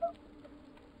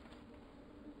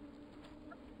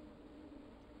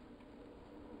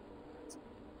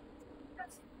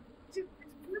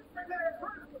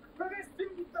 For this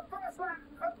team, the first lap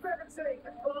of 17.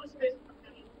 Fastest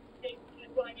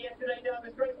like yesterday down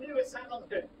the straight. Lewis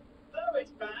Hamilton.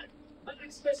 Lewis back.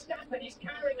 Max Verstappen is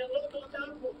carrying a lot more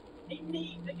downforce. He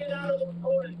needs to get out of the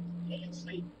corner.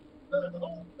 Easily. The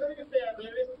whole move there,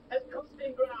 Lewis, has cost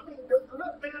him ground. Look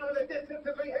now at the distance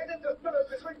as we head into third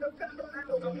between the Verstappen and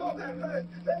Hamilton. Not that third.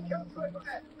 There comes the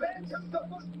back. There comes the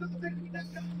first of the city. There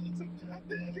comes the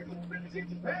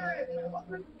Perez.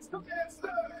 Look at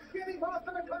third. Getting past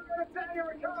the McLaren of Daniel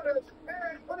Ricciardo.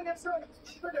 Perez putting himself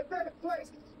for the third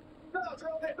place. Starts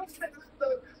on there. Looks at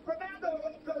Fernando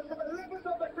Alonso from 11th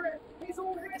on the grid. He's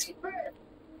already fifth.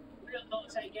 We'll not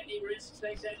take any risks,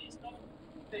 they said. It's not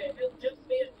fair. It'll just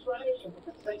be a train.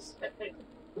 They step in.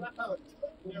 Wow.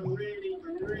 We're really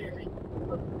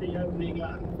the only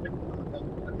lap.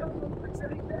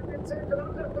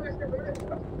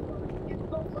 It's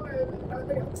not fired. I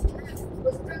think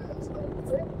the standard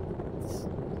stops it.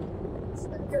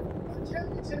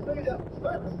 Championship leader.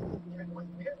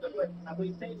 And we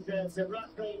think the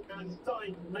Russell and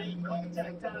Stein made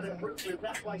contact out of Brooklyn.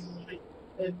 That way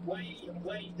is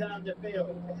way down the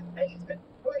field. 8th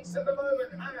place at the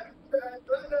moment, and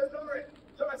Lando Norris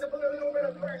tries to put a little bit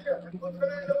of pressure on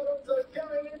Fernando Alonso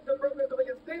going into Brooklyn, so we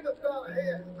can see the start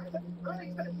here.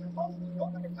 Great on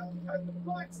the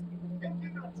flights.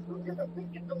 Look at the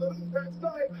peak in the little that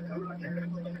side. Look at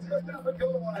it. Go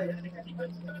away. He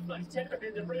puts so much temperature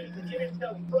in the room to give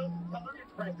himself front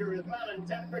pressure as well and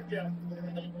temperature.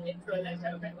 Let's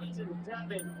hope it wasn't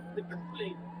tapping the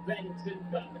complete vents and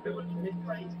stuff doing his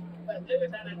race. But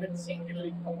Lewis had a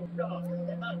particularly cold start,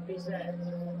 it must be said.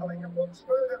 I think it looks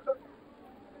further.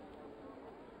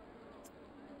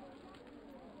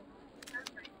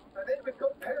 And then we've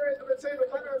got Perez and the two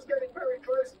McLaren's getting very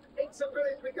close. It's a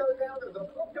village we go down. There's a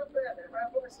block up there.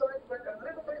 Boy Stein went a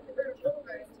little bit to do short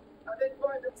things and then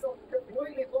find themselves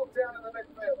completely blocked down in the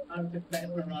midfield. I'm just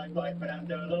mesmerised by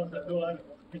Fernando Alonso all over.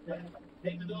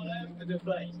 He was all over the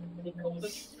place. He called them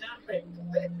snapping.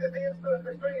 This is the incident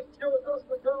between Stuart Ross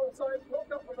and Carl Sainz,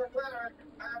 blocked up for McLaren,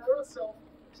 and Russell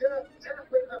just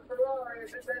tapping the Ferrari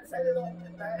as it then headed off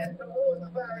and towards the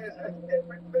barriers. It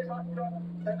went pretty much wrong.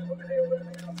 And the video was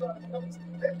the outside of the box.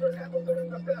 This was Hamilton in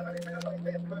the third. I mean, like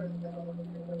this move.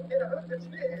 It hurt the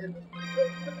spears.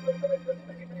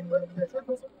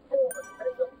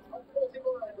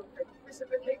 This is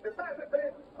the kick. The back of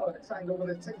it. Oh, it's angle with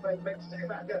his teammate Ben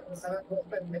Schumacher. And that's what's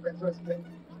been interesting.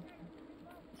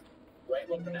 Great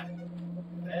one for that.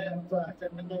 But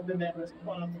at the moment there was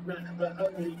far from that, but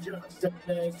only just up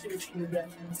there shooting them.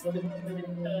 So they've been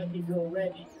in 30s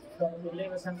already. So the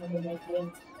Lewis Hamilton was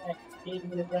one in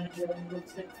the ground with a good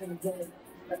 16 goal.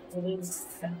 That's the win. That's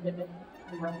the win.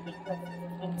 Around the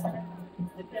time.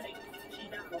 The getting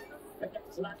China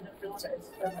against Latin America.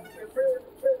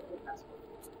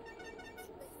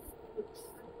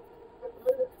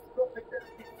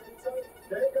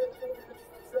 There goes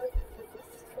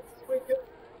we can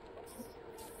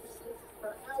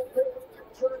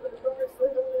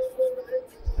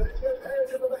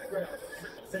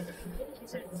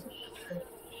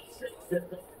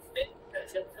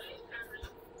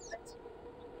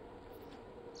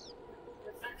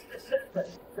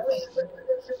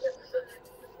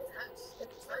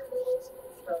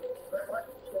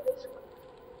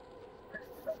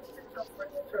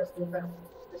interesting about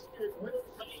the students will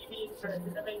be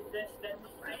interested. I mean, they're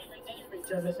not aiming at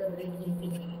each other, so they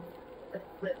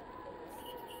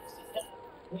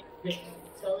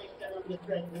going down the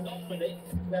trend, and hopefully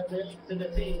that will to the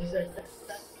team. So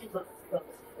that's too much trouble.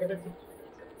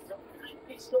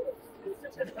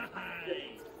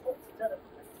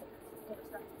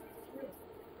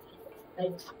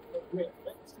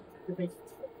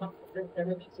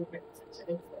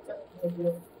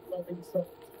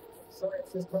 So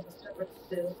it's just got a separate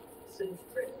still.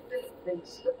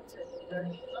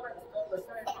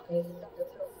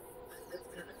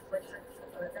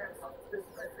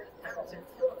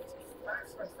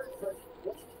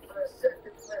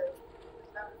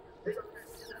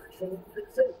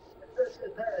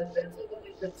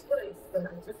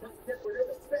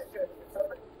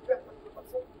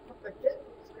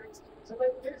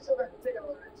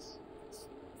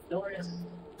 Norris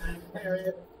and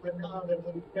Harriet Ricardo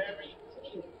will be very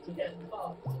keen to get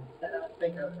past that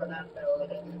figure for that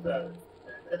bill.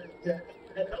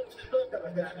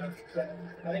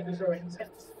 I think we saw an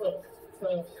intense look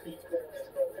for the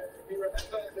we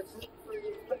remember the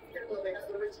people they had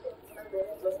the risk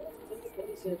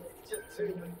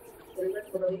we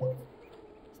went for the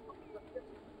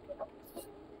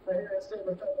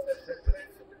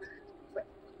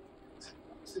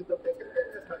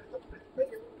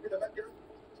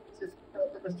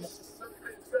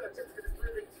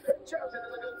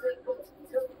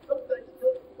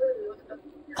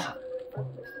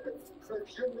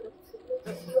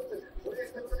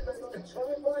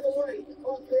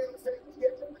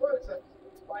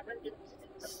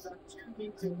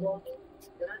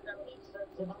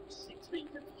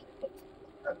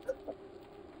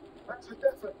That's a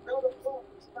definite not a fault.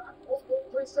 It's not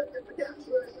 1.3 seconds to get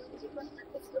through.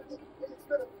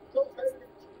 Instead of talking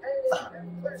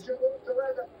and pressure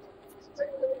whatsoever, it's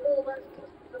taking the ball back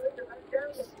to look at that down.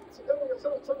 It's going to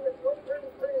sort of talk about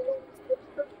really long.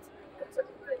 It's a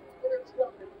great it's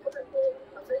nothing.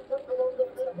 I think that's the one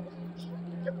that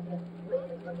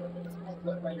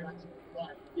where you're actually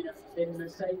right, you know, in the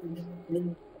same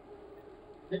room.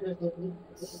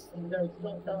 No, it's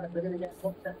not time. We're going to get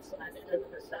contacts and it over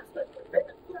the staff. But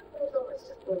it's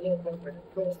just brilliant.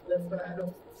 Of course, there's that.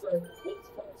 So it's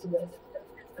possible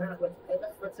to have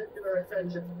that particular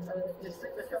attention. You see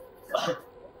the company.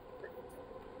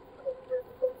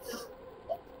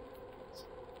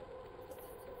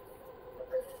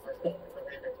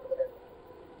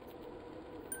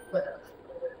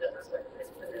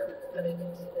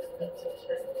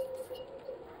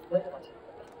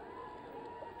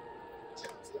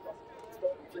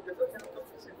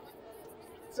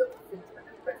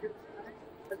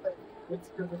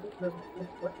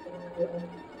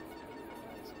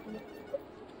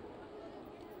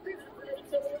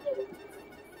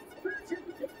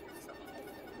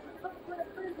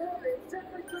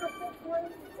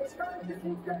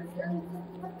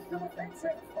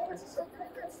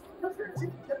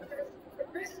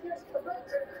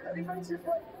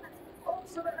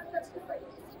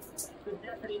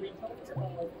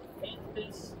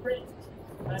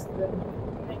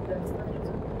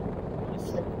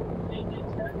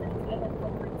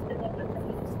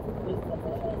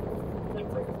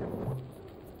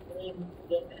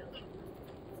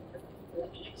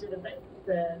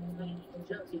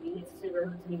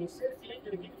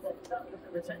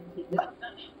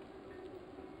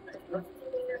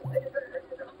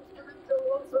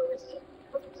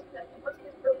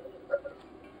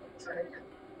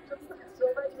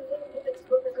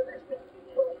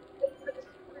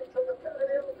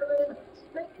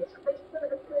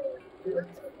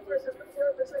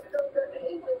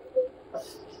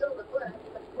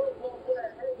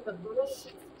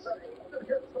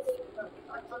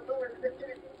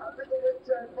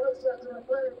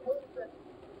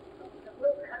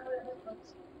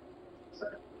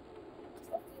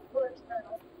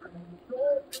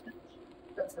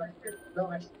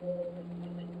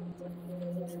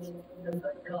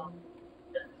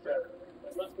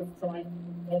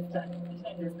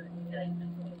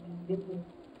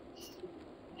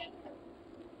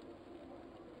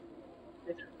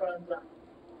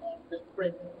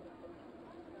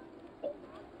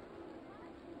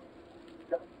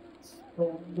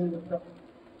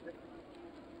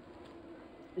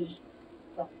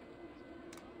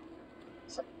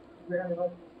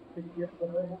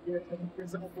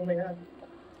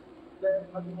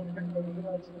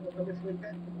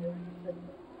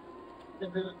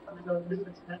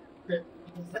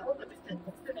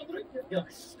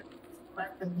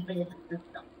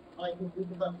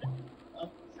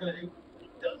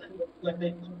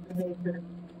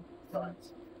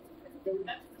 Now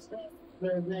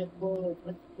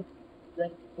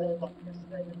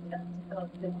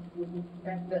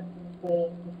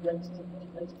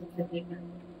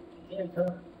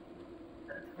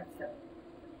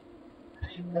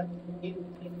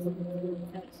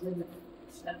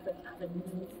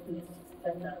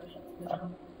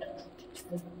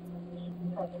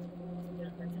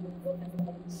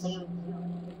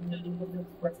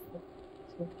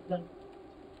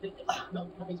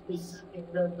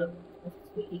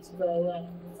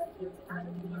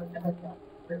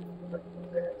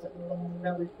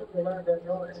we put the land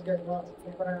on it to get lots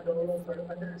of land all over.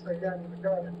 I didn't say down in the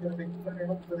garden, going to be very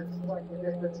much for this slightly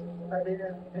different. I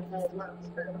didn't have more lands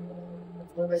there.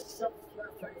 When they stop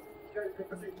that place, go to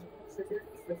the beach,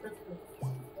 the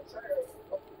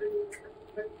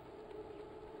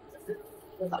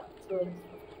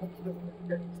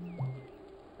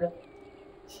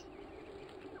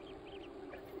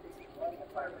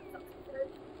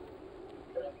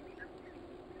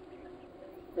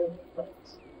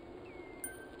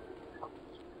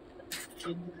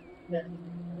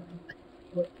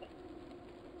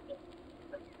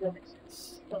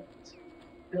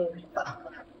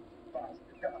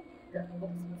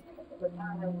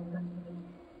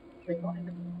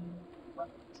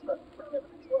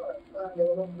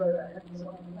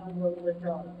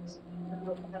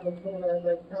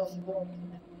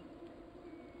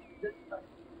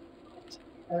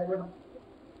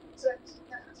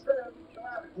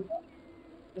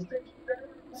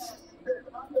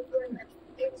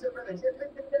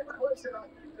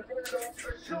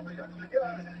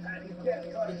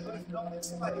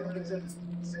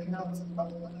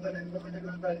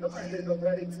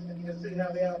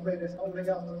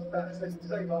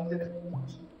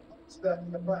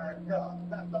the fire car.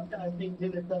 That guy thinks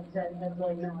in the top 10, that's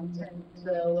why now I'm 10.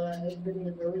 So it's been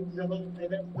in the regional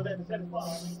event for them so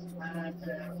far.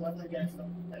 And once again,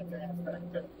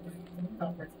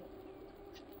 conference.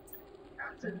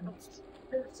 After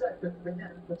 2 seconds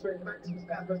again between Max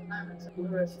Verstappen and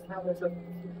Lewis Hamilton.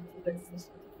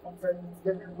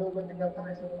 Giving more winning up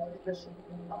nice and like this. The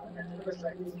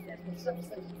Mercedes getting some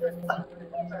station.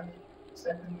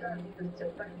 Second down, you can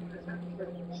take back to the hand, and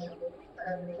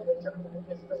the jump in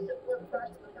the space, one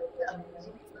back to the down,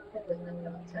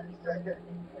 10 seconds,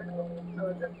 so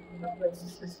that makes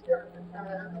this year, and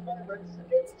the moment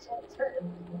it's on 10,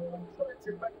 trying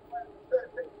to make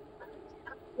 30,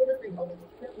 absolutely, we're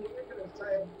going to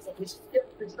say, we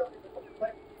skip this starting on the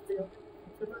back field,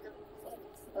 to look at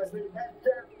as we head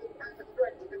down the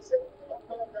straight, you can see,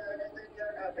 I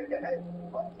think ahead,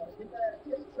 once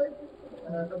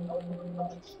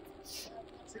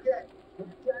again,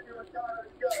 Daniel Ricciardo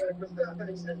go, Verstappen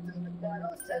is into the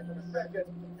final 10 of a second.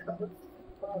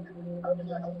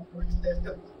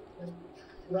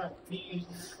 Right, he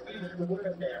used the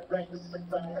word there, race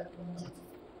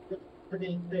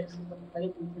pretty this. I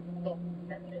think we should not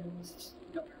get it.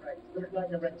 Not a race, looked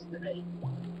like a race to me.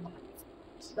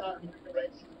 Starting like a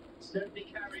race, certainly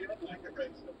carried on like a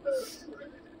race the first.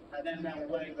 And then ran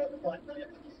away with a flight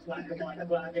like the white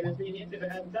flag, and has been into the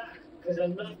head back. There's a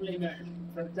lovely move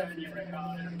from Daniel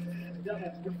Ricciardo.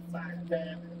 Double scoop back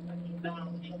there, and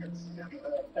now he can snap it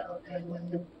down there.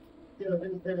 Do a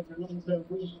little bit of a long-term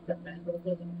weave, and then go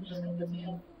to the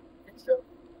field. It's still,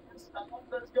 let's go,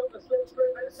 the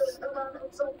slipstream, it's going to come out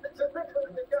on something, it's a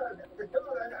record to go.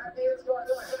 Ricciardo, and he has got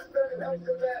like very nice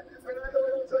to there. Fernando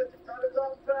Alonso kind of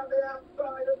dance around the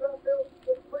outside of the field.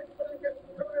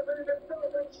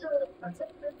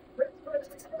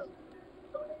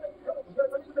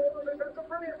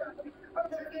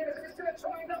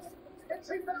 In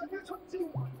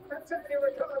 2021, Antonio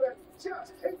Ricciardo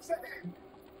just hits it in.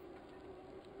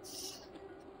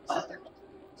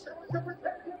 So the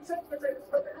Brazilian secretary,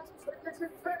 but this is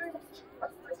very much a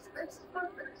space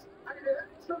purpose. I mean,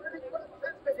 it's already well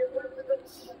tested in one of the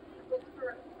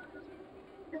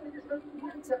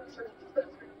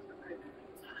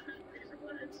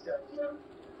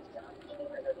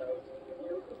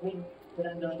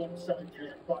Fernando Alonso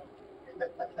but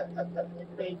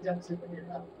they don't see it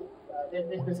now. This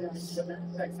was in the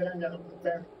sex Fernando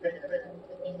very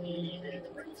he is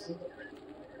pretty super.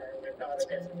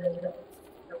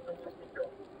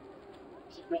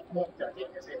 Not what I think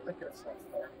is it look at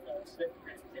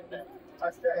in there.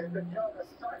 I said the Carlos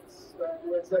Sainz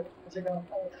was putting on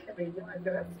whole heavy line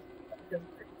there.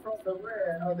 From the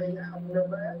rear of the outer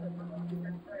rear,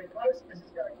 very close. This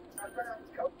is going around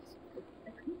coast.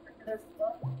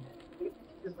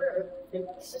 Is where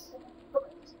it's just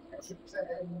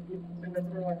and the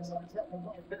right side, a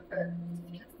bit there.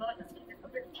 A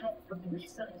big jump from the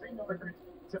 17 over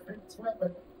to Prince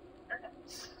Weber.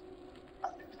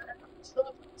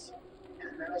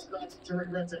 And then I started to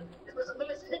regret it. It was a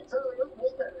nice hit early on,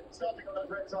 wasn't it? Starting on that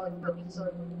red time from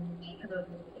so you know,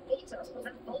 Meetup, and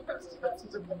then Focus is better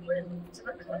to put in to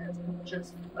the client, which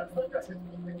is Focus is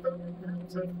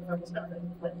to understand it.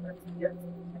 Yeah.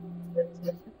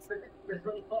 It's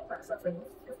really fast, that's happening.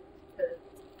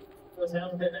 Was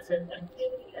out there and said, and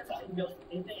if I got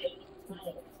in the 8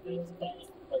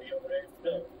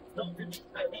 not good,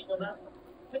 I think on that.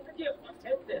 But the deal, I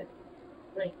tell them,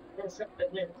 right, there's something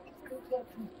there.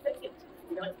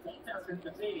 You know, 4,000 per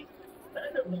day. I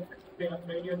don't know if it's been on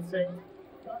radio and saying,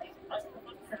 right, I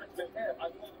want to transfer there, I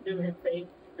want to do his thing,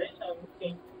 then I'm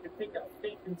looking to pick up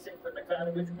things and sit from the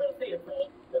cloud, which will be a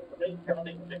problem, but they can't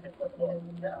even look at what more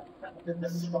now. Then the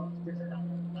response is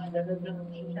and then there's no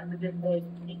need to get boys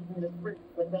eating the fruit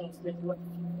for those that you want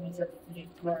to say, you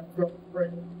try and drop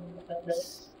fruit.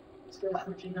 Still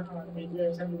pushing hard, I mean,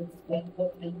 there's only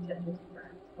 1.8 10.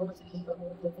 Obviously, he's got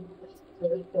all the things, so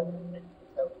it's going to make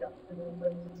itself up to the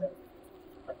way to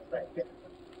I expect it.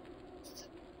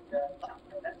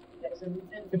 So we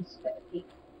tend to expect it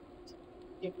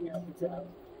giving up the job.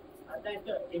 And then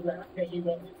look, you went, okay, you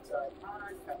went inside.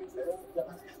 I'm coming to all the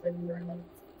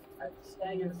and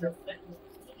stay in the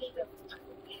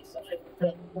inside the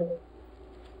front door.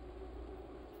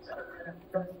 So,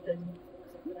 first thing,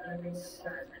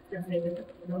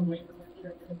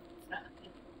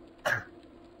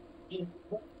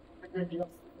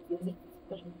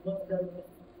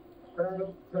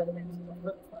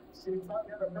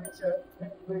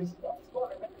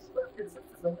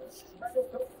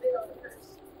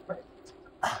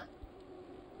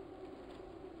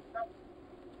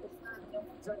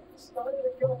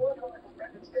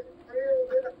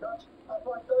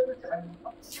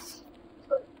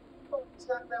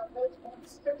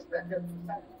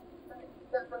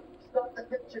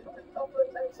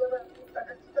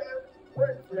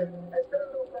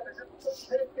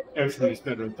 Everything is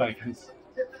better than bacon's.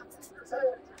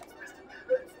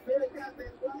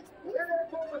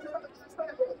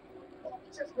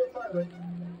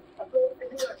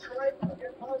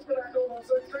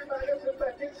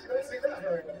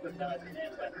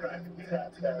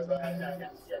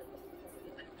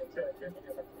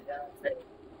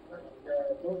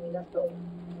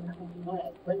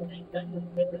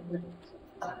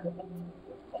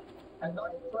 And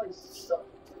ninth place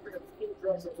sucked to be a full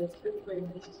dress of this 2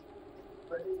 things.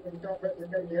 But you can't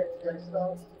replicate the XJ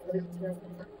stars.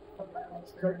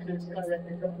 Coaches, I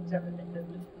reckon, got the everything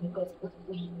because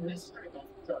we mystery on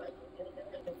the time.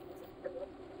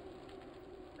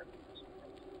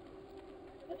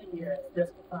 Yeah,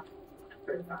 just the fact.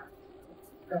 Very fast.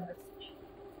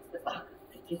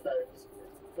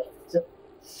 So,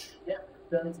 yeah,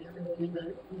 that is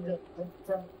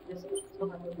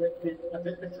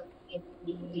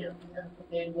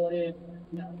and what if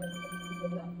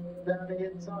down the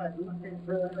inside looking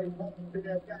for a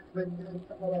bigger gap than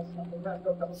someone else on the back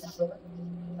of the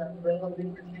and they'll be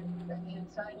the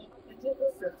inside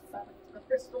the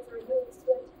crystal rewards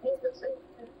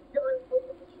going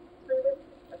forward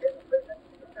again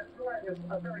the drivers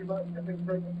are very much a big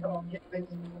broken car get these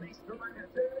drivers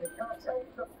they can't tell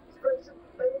the straight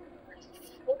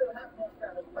what will happen on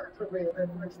that back to real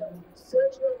and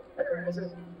Sergio Perez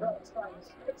is not trying to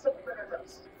stick something at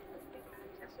us.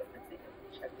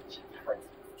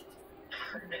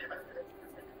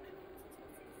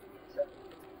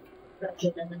 That's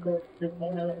it, and of course,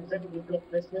 we've got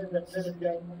this here, that's it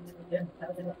again, again,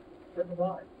 having it for the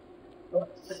ride.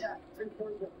 But yeah,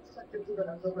 2.2 seconds of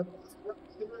that, so it's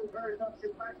still very much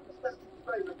in back to the second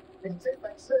favourite. In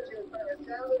two-back, Sergio Perez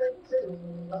down at 8-2.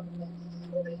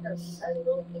 Hang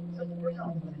on into the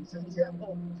ground, ladies and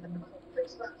gentlemen.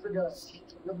 6 laps ago,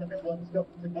 look at everyone's got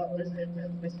to go, isn't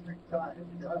it? This time,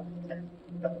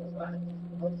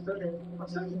 I'm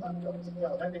certainly not got to go.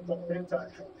 I think got three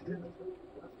times.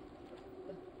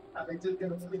 And they do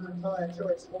give a different tyre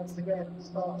choice once again.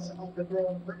 Starts on the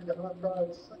Grand Prix. The hard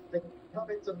drivers come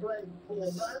into play for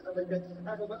that. And they can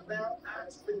have a look now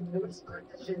at Steve Lewis.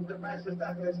 In the match with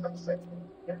that goes back second.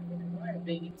 Yeah, I'm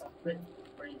being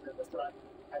free at the front.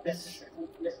 And then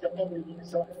Mr. Bobby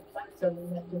inside the plateau.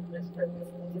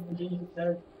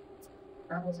 Mr.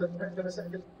 Hamilton back to the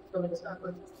second. Still in the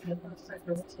Stafford.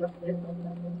 Second, what's left in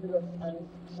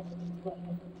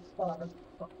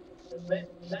and then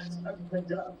that's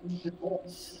opened up the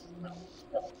box.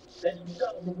 Then you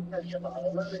start to carry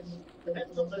about it.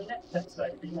 Depends on the net, let's say,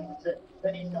 if you want to.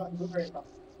 Then you start to worry about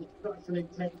it. It's got to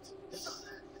intent.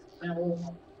 Now,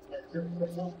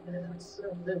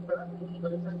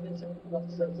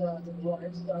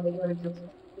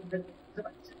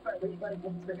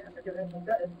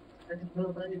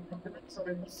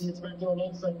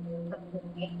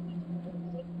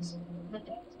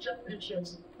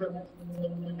 Championships.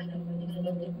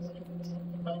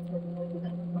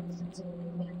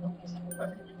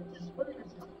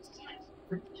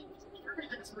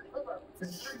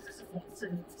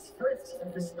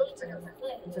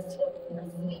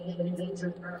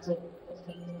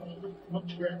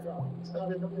 Much better.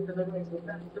 Started looking at the race with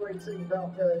that great thing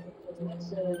about the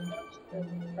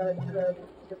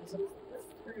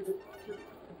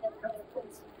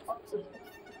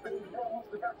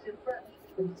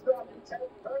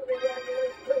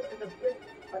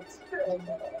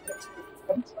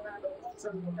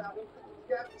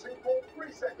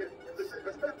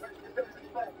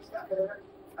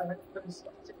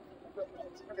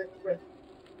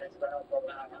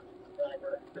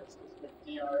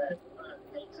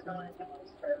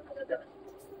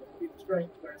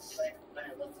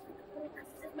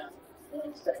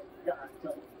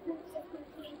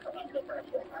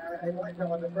I like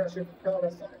how under pressure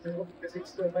Carlos because he's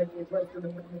still making his way to the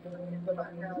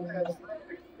back now.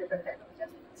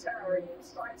 Towering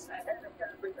sides ahead of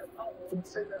Gambling and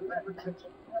consider leverage.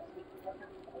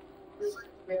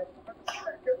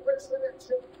 Second wrist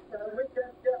connection. We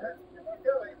can get it.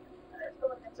 Going.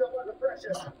 It's under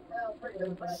pressure. Now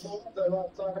bringing back the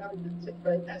last time out in the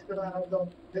teammate Esteban on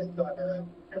this time.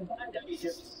 Combined age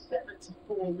of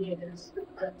 74 years.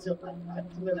 That's a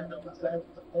minimum. So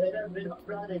they don't really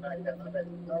running back then.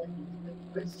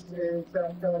 This is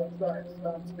Carlos Sainz.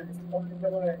 That's on the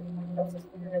way.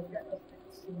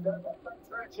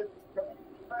 Direction.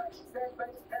 Match 10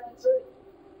 base penalty.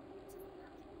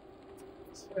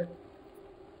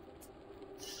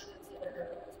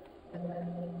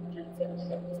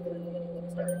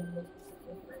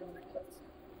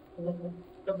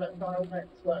 Come back, Kyle,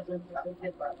 next slide.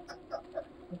 Get back.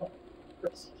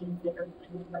 Let's keep going.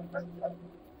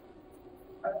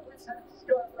 Let's have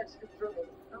Scott next control.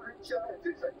 Not in charge,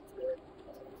 is it?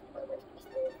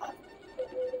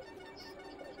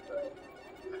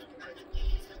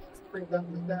 Bring that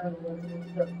one down and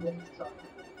then time.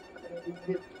 We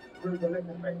get through the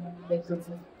limit, mate. Makes them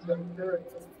do it.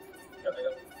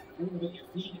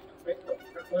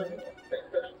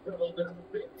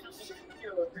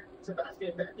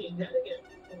 Sebastian Vettel dead again.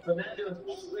 Fernando's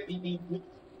already been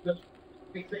the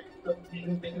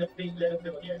big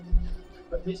level again.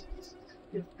 But this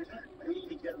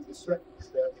really does the strength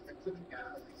stuff.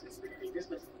 This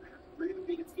was really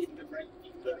big in the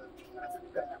ranking.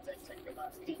 They take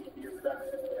about 10 years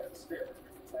still.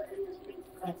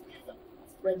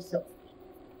 Race up.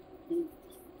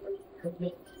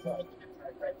 Commit.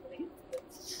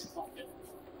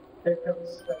 Here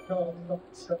comes the car, not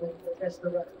so the rest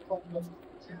of the problem.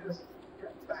 Just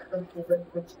get back over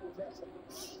the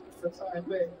the time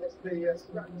being, it's the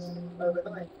scraps over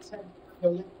 9, 10.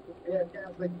 Yeah,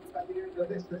 Gambling at the end of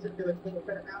this particular thing, out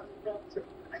in front to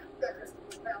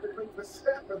now between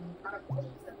Verstappen and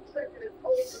consecutive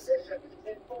pole position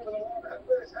in Formula 1 at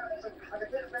first Hamilton, and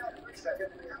again now 3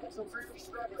 seconds. Hamilton really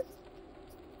struggling.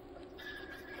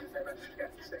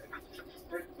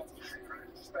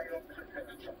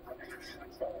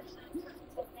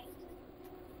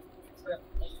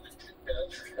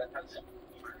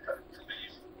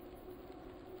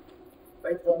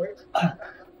 Wait for it.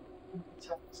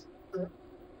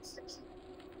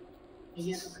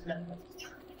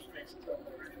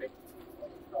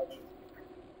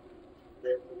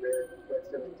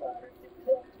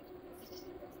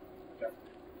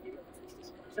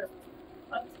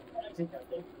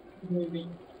 Moving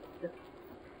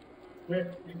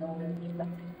now,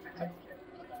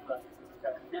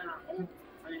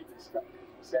 I start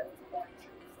set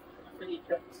I think it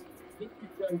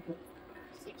goes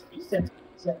 67%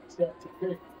 to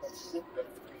good. That's it.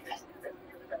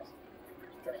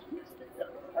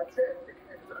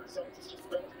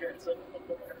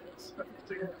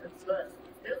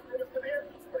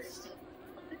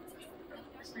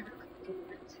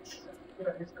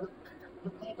 The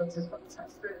performance is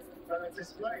fantastic.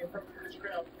 Display from the British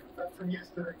crowd from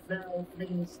yesterday now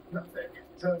means nothing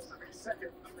in terms of his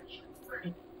second position.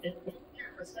 It will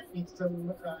give us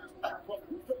some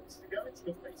confidence to go into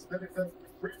the race. That is a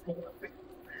reasonable, I think,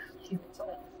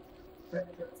 time.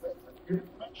 That's a good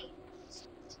match.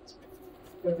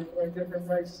 Very, very different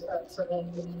race at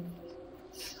second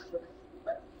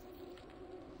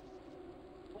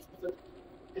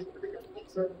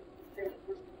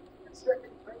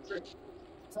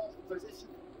position.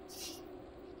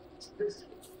 This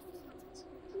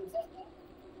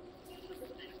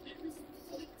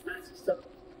stuff.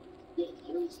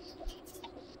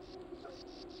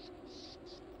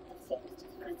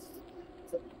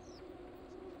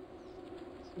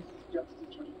 just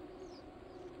the dream.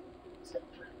 So,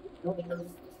 not enough.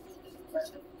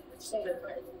 So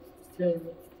that to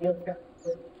look at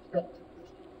the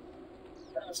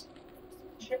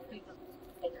checking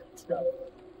stuff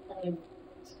and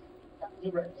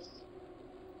the rest.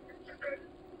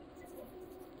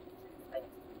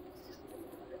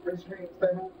 Restraint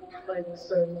them, like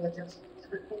so, just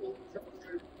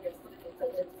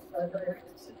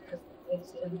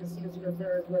it's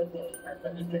very ready, and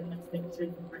then you can think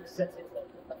to reset it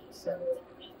like so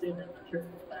you didn't trip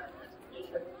that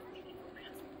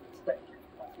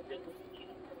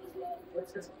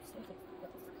let's just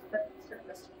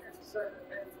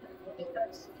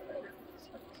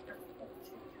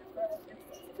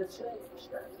the change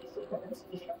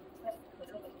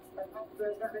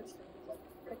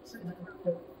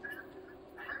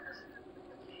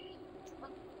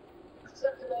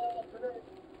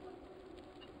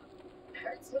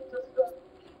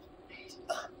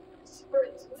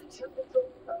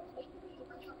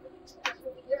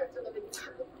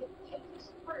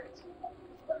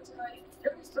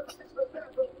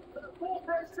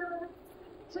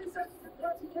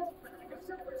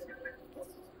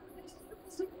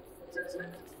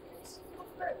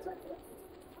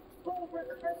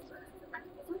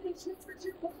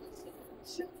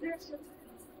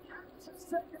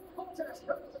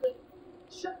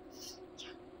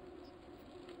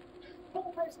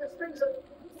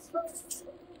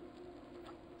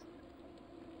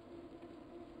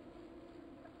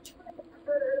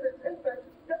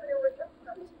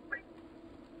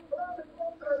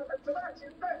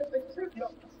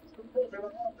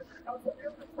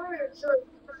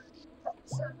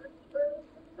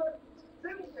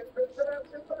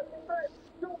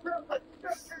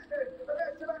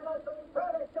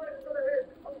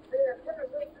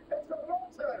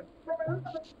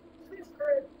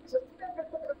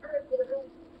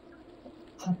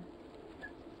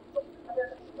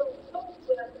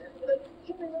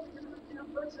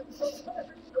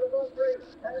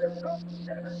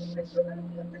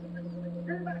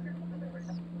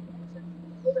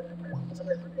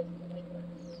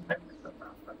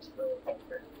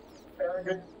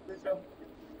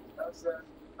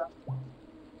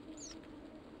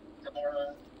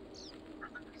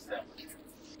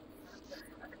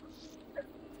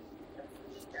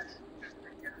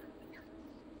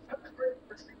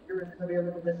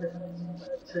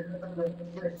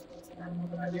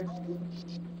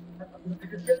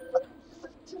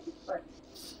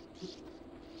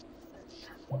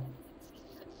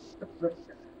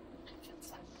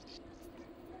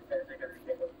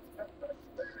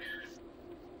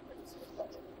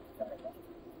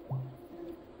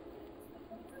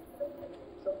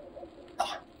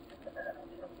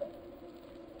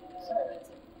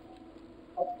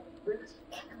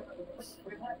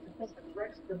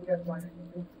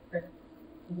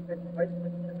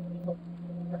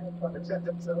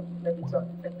themselves, maybe start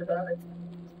to think about it.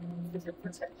 It's a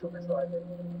potential design.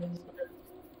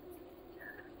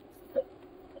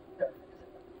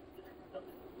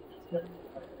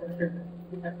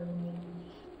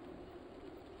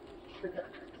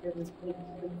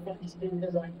 It's been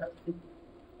designed as the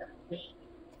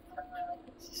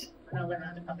now when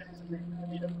I come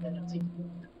in, you don't get a team.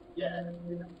 Yeah,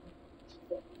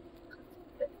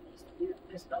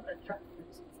 it's not attractive.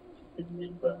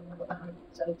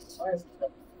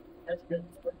 That's good,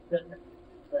 but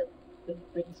the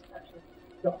things actually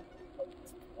got.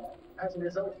 As a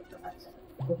result of that,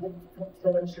 the whole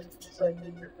constellation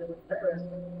society that the parents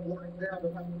lying down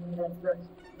and having threats,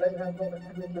 they have not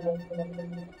having the one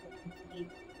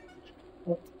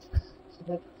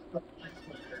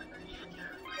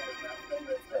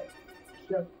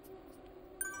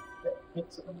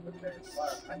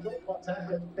I don't want to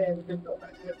have a fairly good dog,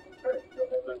 actually.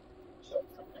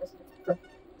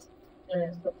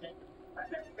 Yes, okay. I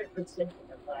have a bit of thinking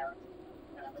about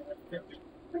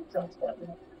three times by the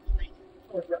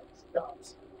or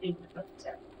starts in the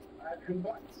tech. Who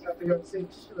might have the old thing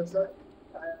to say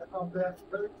after that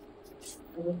food.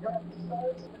 We will grab the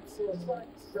sides and see a slight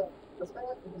the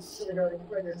start of the synagogue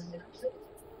where there's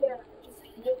yeah,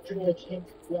 literally hit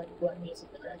like music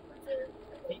in the background there.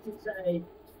 He can say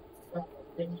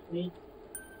things we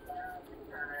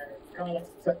kind of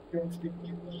sections with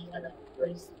you and a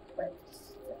race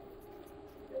place.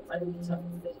 I don't know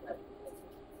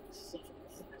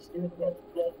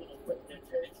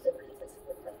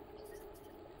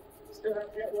still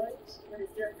have jet lights when you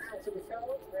get out of the car,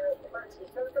 the max is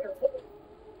going to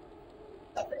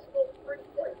I think all 3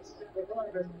 points in the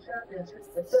drivers'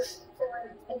 championship, the first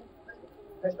 5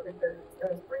 that's what it is.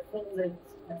 3 fully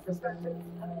perspective.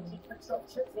 You can start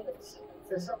checking it.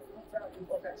 So something about the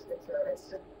podcast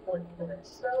it's a point for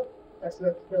itself. That's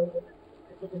the build.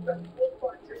 If you can done full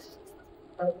practice,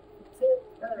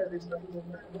 there's nothing in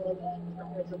that world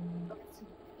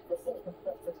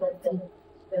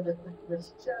this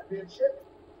championship.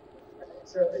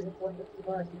 So it's a point of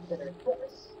dividing for their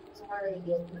price. Tiring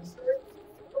your mystery.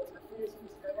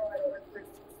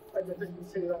 I don't think you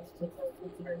see that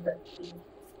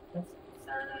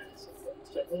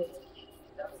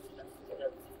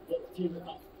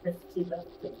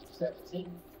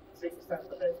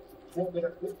what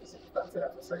we're witnessing back to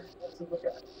that mistake, to look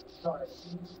at time,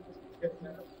 in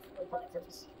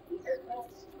practice, you get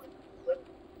lost.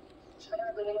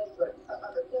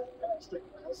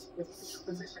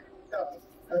 Position done,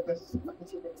 and the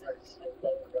particular place,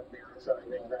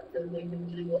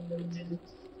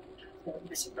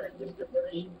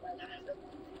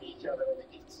 each other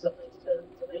against something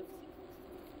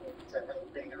to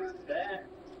help being around there.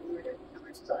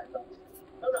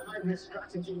 Not a high risk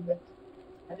strategy, but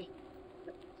hey,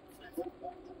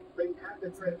 but you have the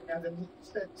drink and the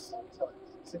step sometimes.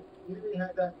 So you really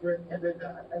have that drink and it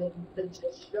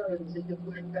just shows that you can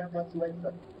bring that much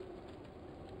later.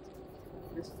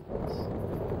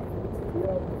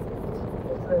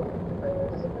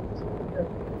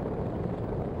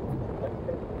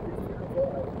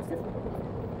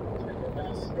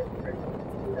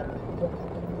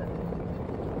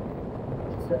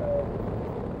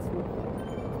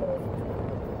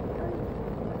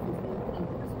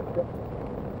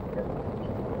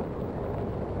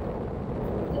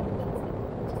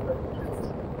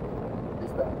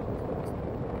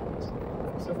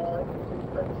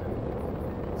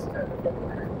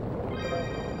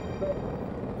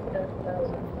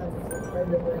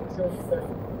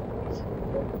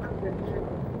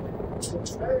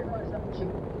 It's very nice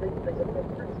actually.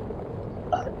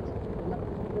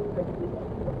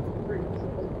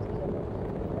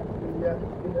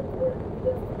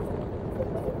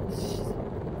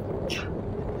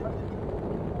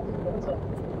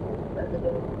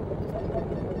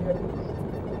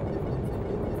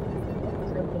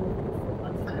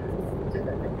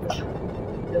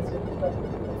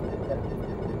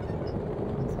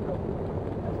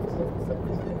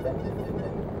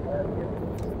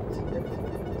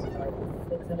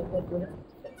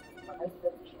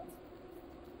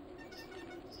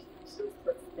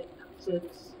 So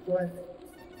it's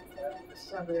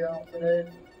Saturday afternoon,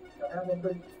 I have a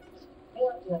big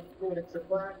one according to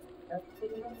plan, and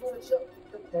putting on board shop.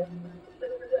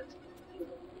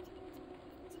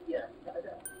 Yeah,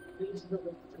 these are the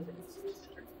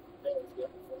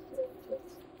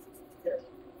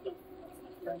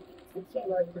it's all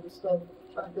right for the start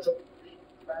back up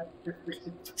and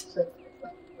 50%.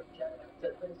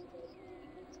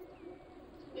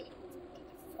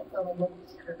 I've done a lot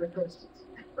of requests.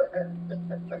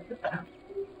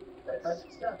 I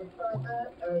stand in front there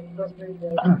and does me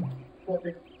 4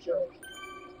 big shows,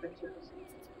 pictures,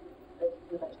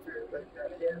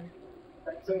 here.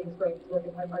 And so it's great,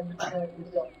 I'm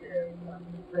this up here,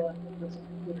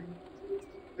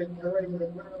 been parading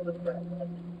around the ground.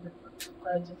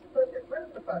 And just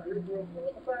where's the battery? The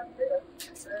band here.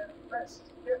 Let's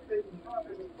get the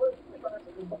partners as close to the band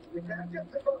as we possibly can.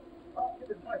 Just after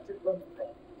the fight is run from.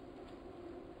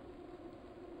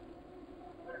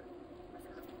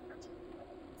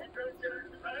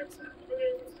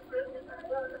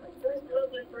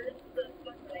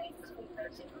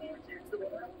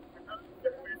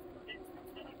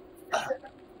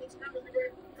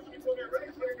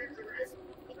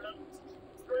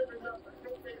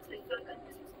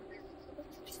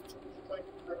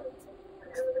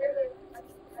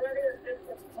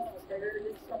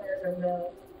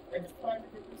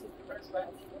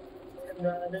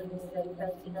 And then we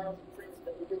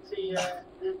can see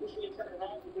we're pushing each other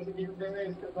out because of the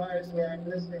various devices and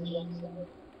listening to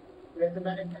we have the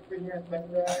manufacturing yet, but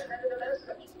nevertheless,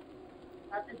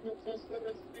 I think it's just a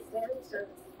big point. So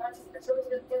it's always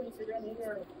been funny to get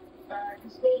here. You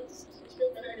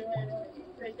still but anyway,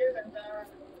 take it and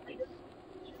I guess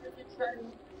you can be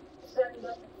exciting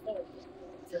up more.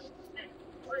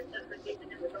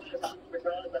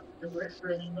 The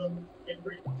restaurant in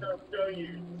Britain show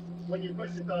you when you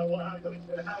push the tire what happens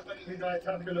and how many of you guys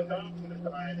have to look after the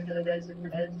tire and get a basic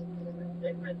head.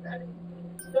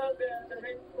 Start the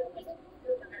main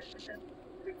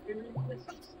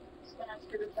starts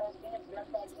with the fast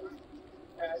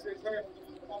so it's very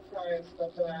compliant,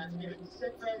 but it's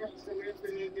very much the way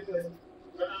to do it.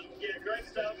 Yeah, great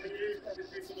start for you,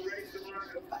 obviously for the race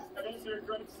tomorrow, and also a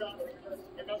great start for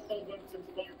enough problems to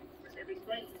fight. It's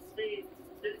great to see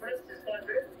difference despite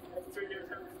this.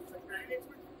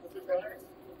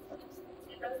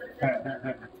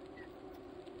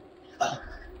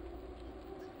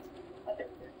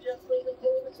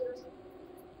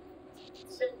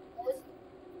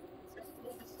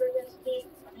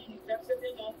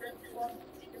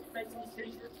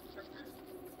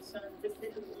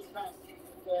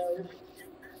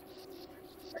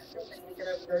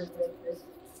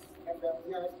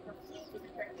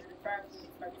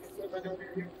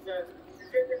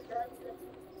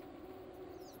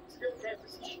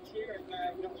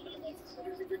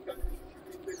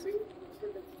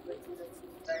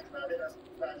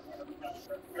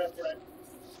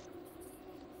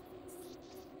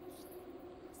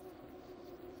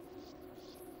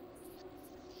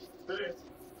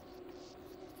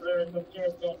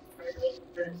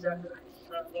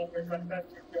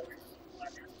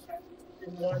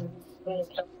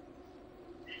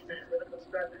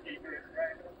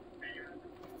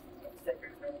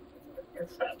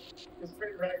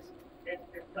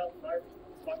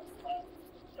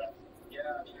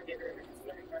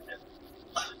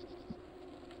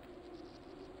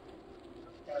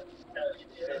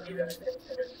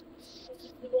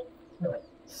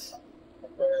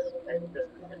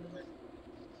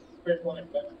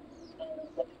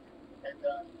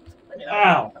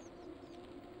 Ow!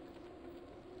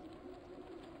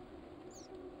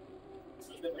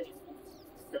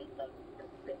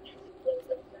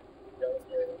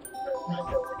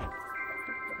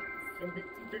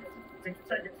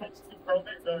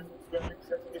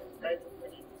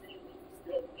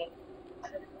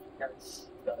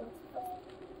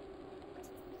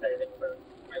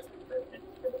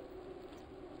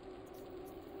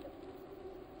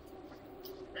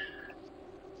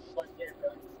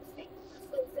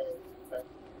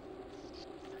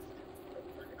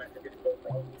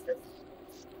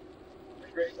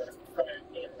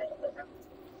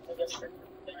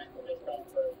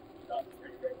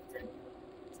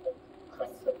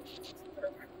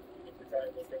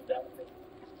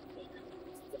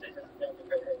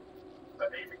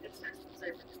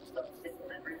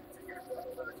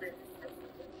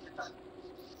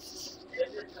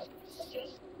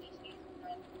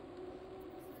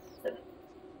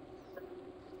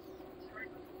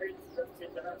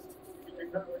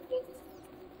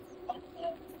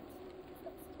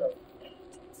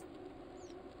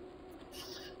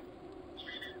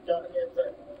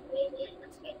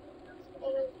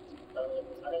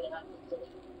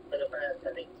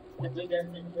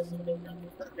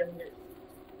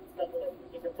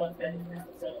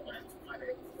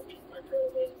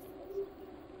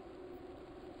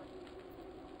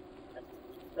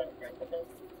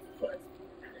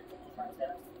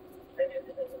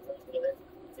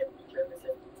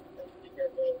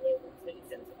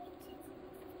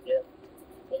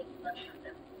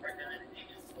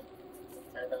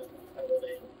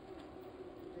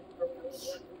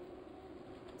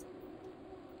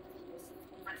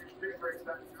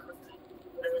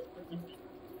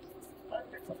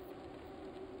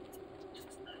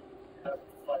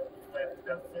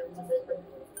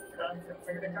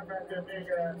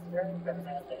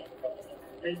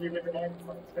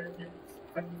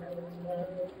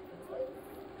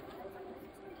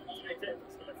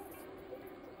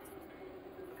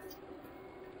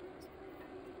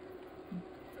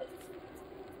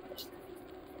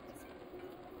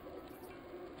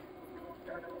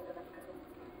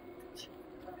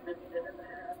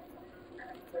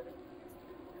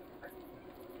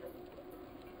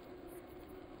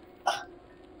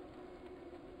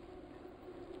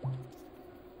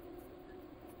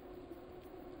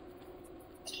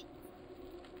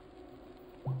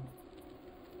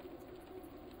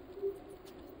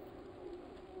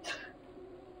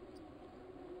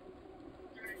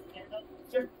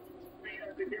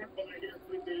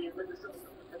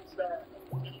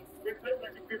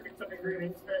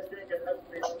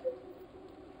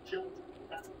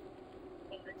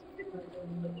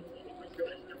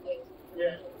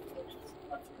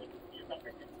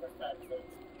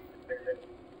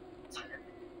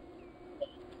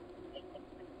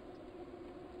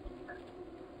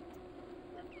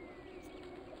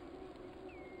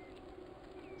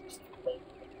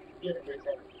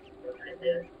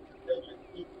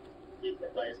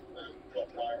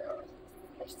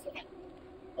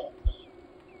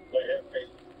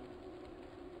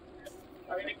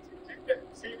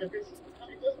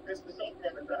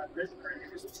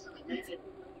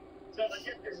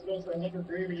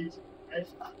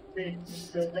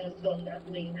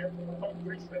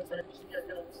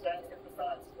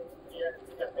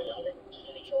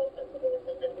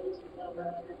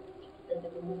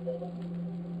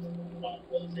 So,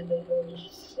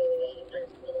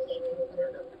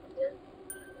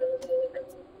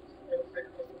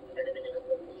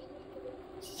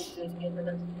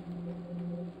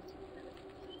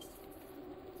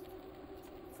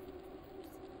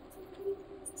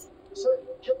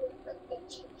 John,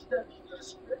 the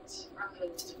scripts and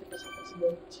because of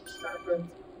the Stanford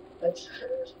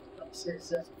lecturers,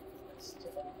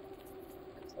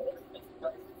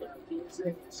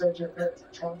 using surgeon parents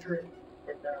are chartering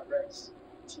in that race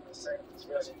to the same as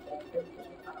version 4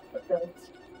 but then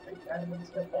the animals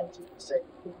get back to the same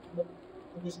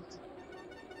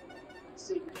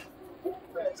see what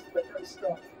first but don't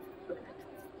stop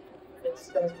it's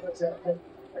going to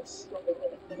and stop it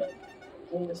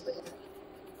all this thing.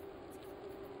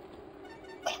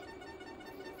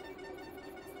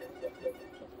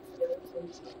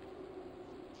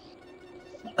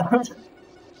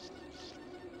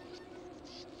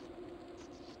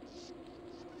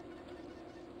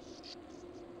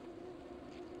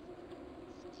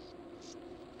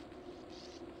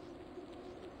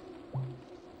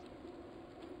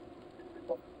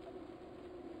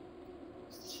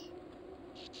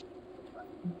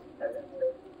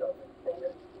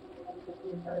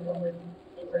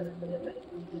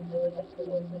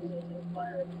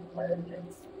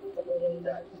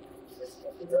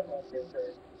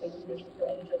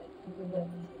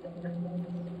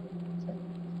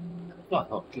 Oh,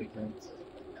 okay, thanks.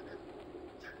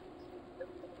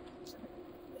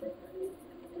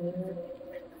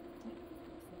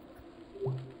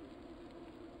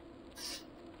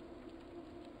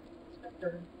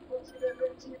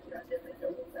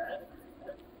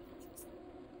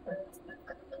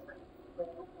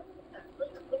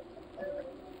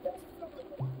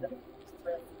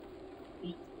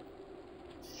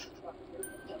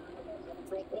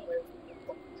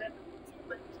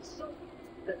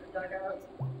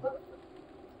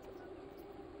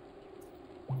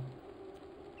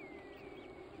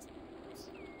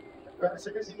 Right,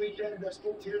 so busy weekend, there's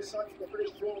 40 sites for the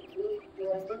British World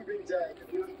for our moving day.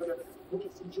 If you're going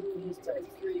to enjoy these days,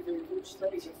 3 which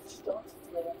station starts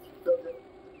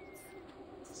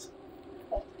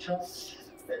off the charts.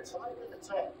 It's high at the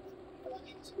top. And I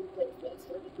think it's good that that's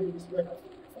what the previous winner.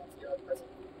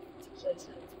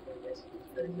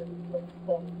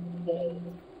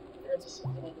 There's a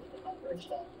something in the average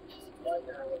time. Right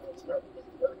now, it's not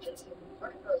just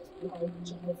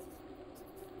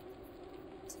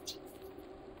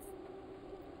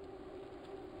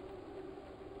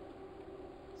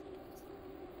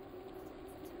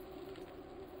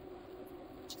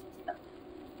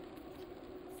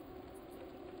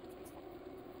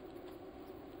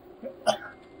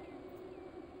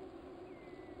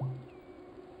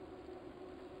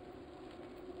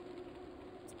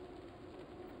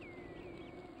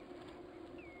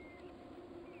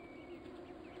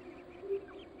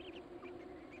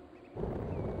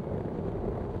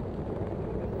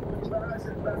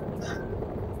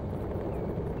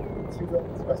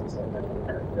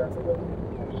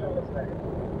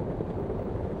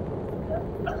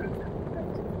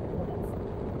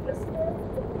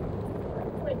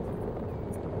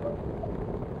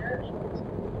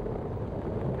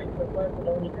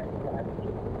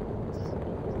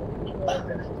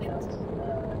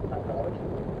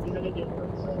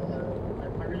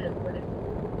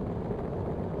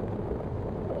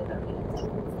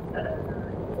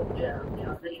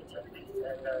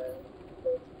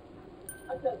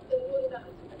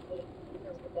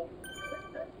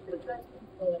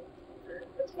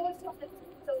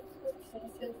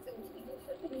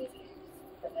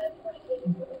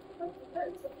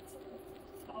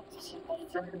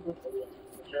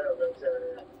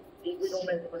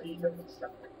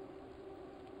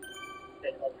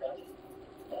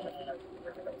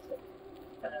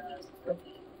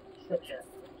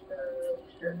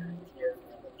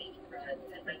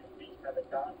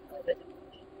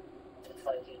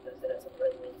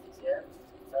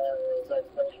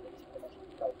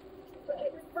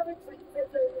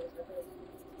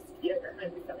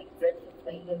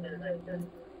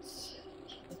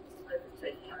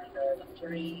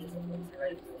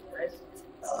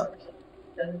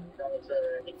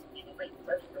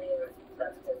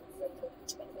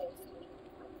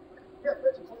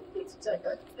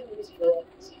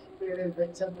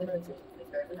temperamental.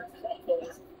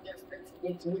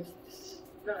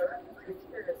 No,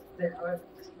 I'm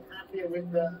just happier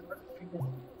with the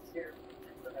people here.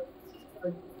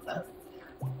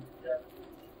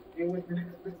 You're with the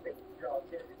job.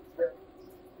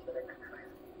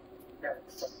 Yeah,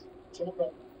 so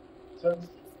what terms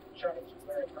challenge is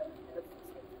very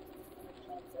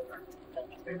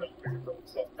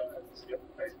skill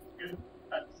base is good.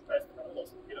 And a lot,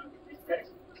 you know, these guys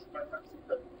are fantastic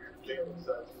deals.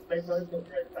 They both got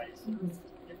great pace.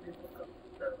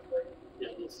 Yeah,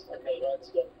 it's okay, right,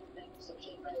 so some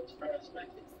cheap managed first, make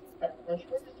it. I'm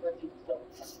sure it's ready to start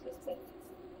this thing.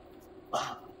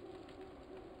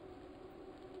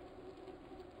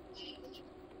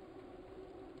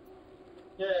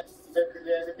 Yeah,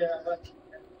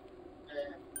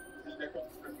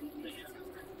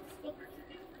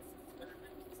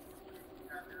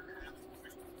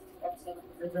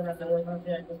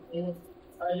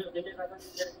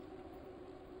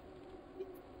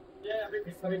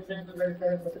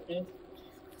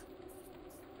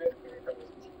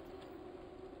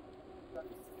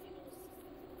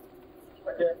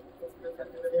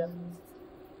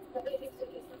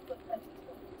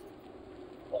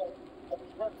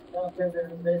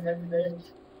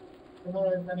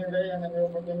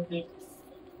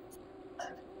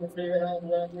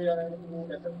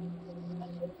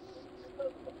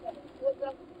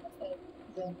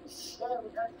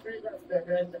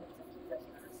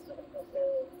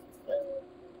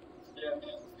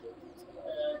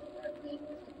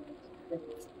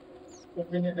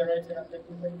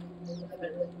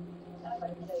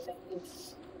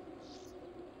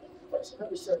 But it's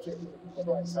not researching the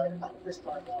right side. This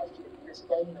time last year, this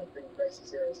game of being based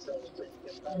zero so it's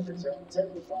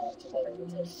totally far to what I would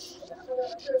say.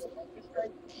 It's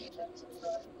great.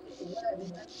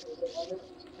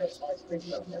 That's why it's big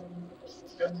love.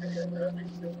 It's going to get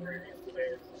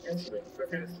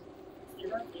because you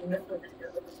never really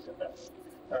get that.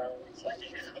 It's like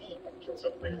or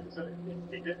something, so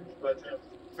he didn't, but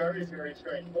very, very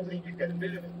strange. Normally you get a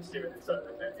bit of it steering inside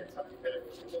and then it's something that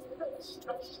it's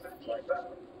not snapped like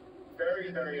that.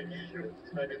 Very, very unusual.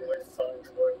 Maybe the way the sign was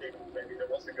working, maybe there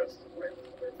was a gust of wind,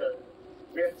 but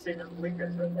we hadn't seen it on the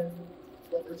weekend, but then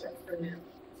what was that for you?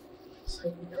 So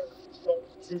we go,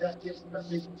 see that gives them that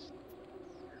reason.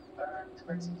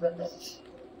 20 seconds.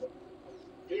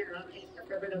 Here, I mean,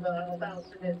 a bit of a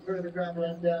bouncing in through the gravel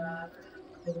and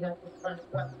we have the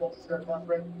front platform, so I'm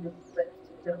ready to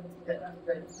get that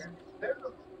data.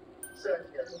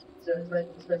 Certainly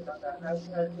making mistakes like that. As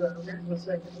Rick was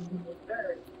saying, it's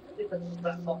very different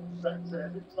platforms that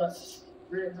looks like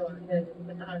real time again,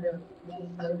 the kind of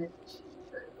loaded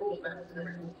format and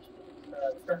everything,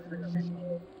 structuring of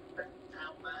people,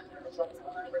 outline or something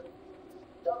like that.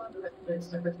 Don't underestimate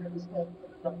this, everything is not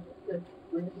good.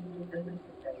 We need to do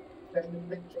the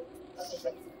picture.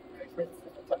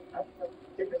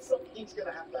 If something he's going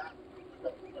to have that,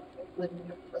 with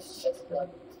a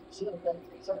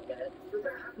somewhere,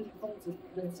 without having points of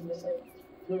doing some mistakes,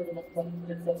 doing enough money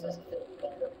to process it.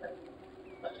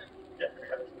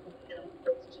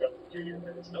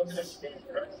 It's not going to stay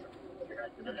correct. You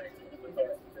have to manage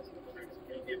the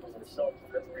medium or soft,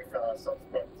 soft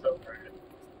front, soft road.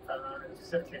 It's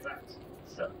essentially that.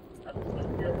 So,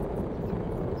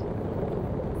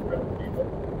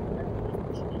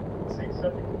 see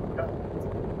something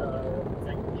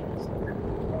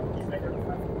you may not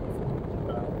have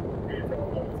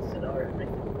scenario. I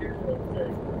think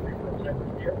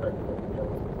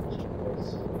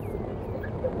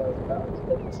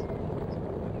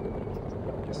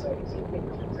just saying, it's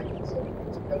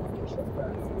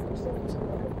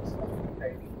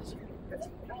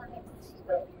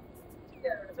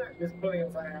just pulling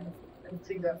it down and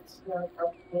see that slight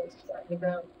upwards stacking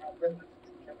down.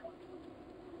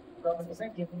 I was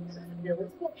thinking,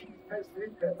 with watching post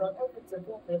interest, I hope it's a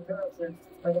what the person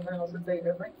of the house and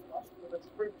data make us with a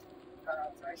sprint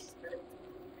nice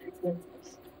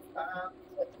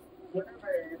whatever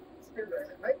it's still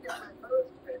there. Maybe it's my first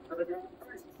bit, but I don't know.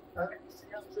 See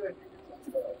how to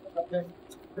okay.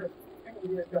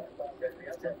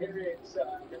 Here it's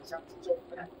good time to talk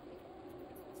about.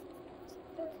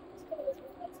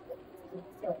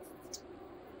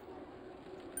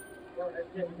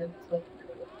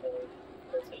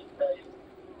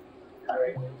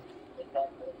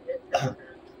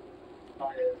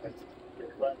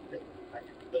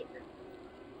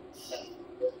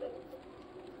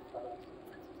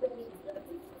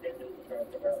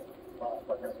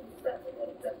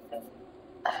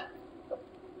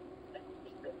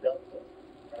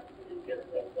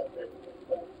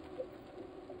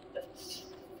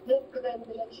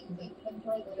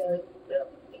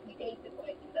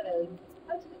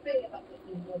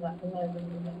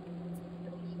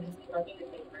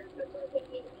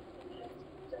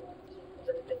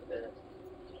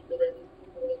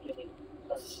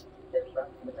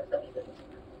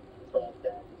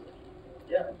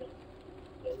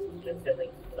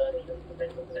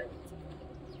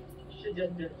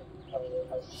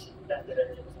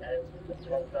 Saturday and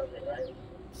on Sunday, right?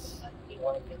 He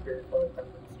wanted to do for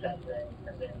Saturday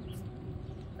and then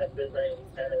that's the rain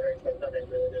Saturday, so Sunday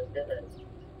really just good.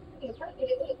 You can't get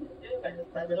it. And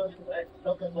I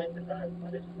don't wait the time.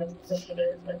 I just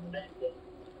yesterday is like Saturday.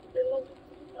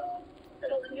 I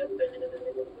don't feel that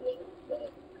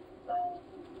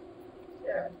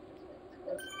yeah.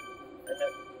 And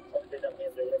then something that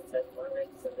means that's my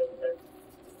race, so then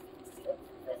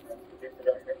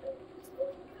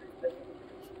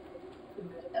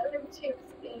Other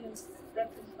tips is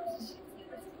representation.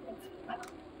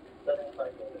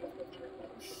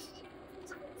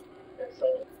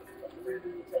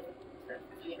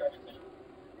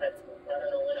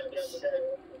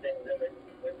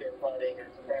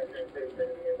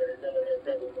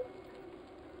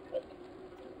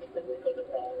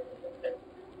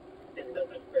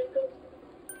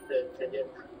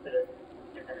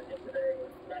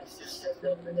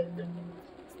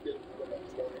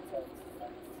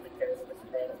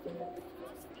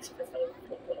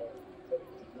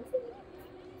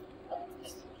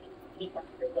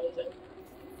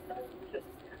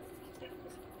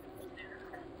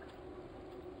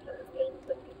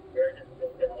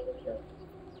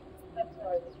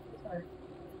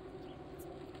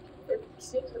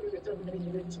 Seems like it doesn't mean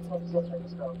you didn't talk about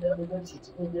things now. The evidence is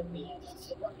to give me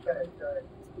much better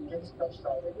against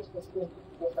touchdown. It was the full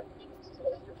what I mean to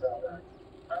talk about.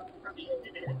 I mean,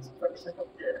 it's first second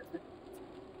year.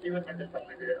 Even when the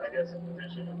family, I guess, in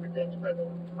position of the games, but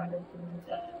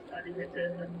I think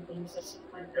it's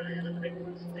I'm going to make a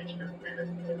decision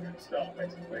with start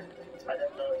basically. I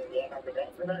don't know what I've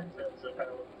got for that in terms of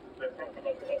how the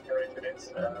protocol operated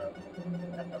it.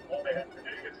 And what they have to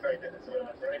do is very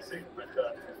difficult racing, but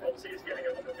obviously it's getting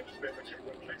a lot of experience which you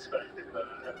wouldn't expect in the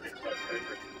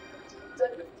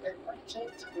David, I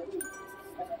changed the week.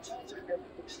 And I changed it again.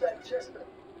 It's like just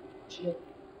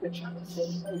the challenge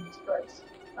is so space.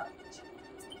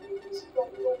 It's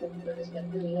not problem, but it's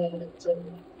going to be a little bit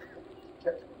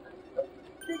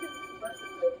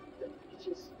it's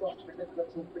just got to be a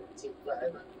little bit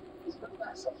whatever. It's not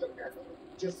that something that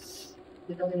just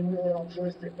you don't even really on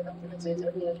joystick but I'm going to take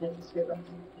every end of together.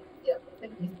 Yeah, I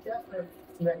think you definitely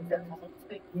make that one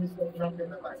big useful number in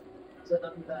the life. So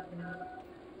that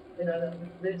you know,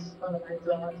 this kind of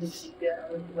anxiety you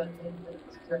get with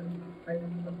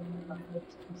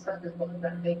satisfying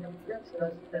that big yes,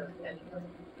 so that's anything.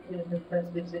 You know, the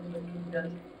president, you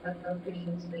know, and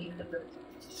ambitions need to look.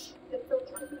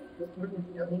 It's really,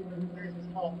 you know, even there's this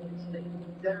half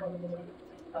instinct down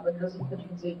because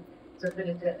it's easy to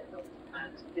really get it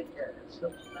and to get it and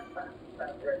stuff like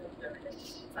that really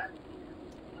and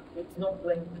it's not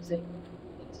blamed for seeing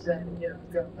it's you know,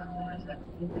 go that way and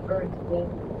it's very small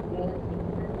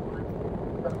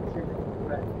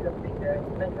but you don't think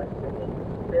make that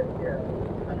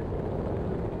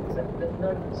so there's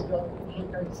no stop, you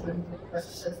know,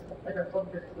 I don't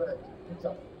want it to work. It's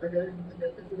up. We're going to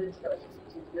get into these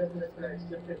questions. We're going to finish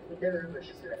to get in the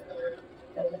shit.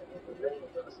 I'm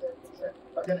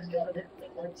going to get on it.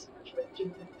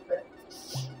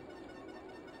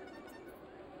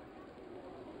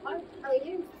 How are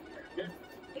you? Good.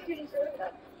 You can enjoy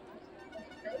that.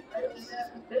 I don't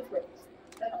have difference.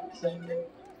 Same thing.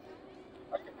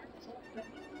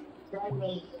 Try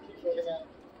me for the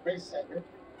race center.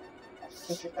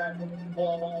 Put your time in the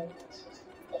ball out,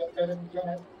 a better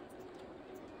drive.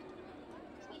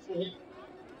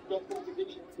 Don't go to the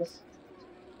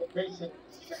racing.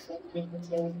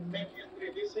 So maybe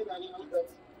in racing, I don't know, but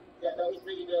yeah, that was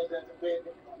really the way it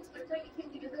was. It's like you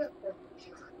can do that.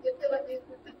 You feel like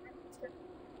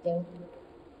So,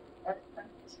 I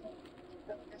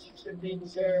guess you should be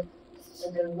there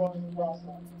and then one last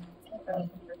one. I mean,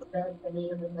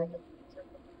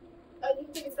 I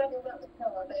think it's something about the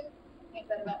car, though. I think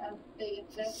that about the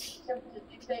temperature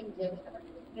changing, and I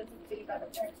think there's a thing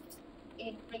about the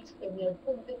increase in the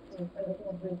full distance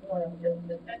of the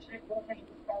 1.1. actually, one thing is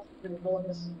possible to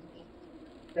bonus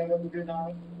than what we do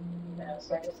now.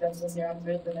 So I guess that's what you have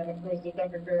to it. And then, of course, the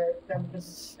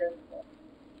temperature,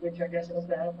 which I guess was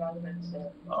the help element.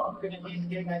 So, I'm going to be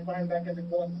getting my time back in the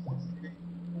course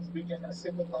this weekend as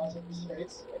simple class of the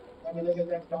States. And we look at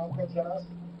that downward class.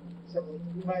 So,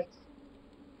 we might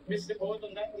miss the boat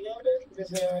on that a little bit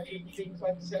because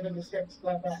 1827 is kept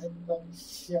flat out. But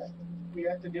yeah, we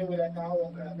have to deal with that now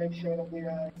and make sure that we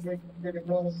get the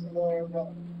bonus more.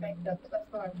 Well, that's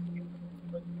fine.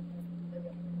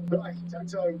 Right,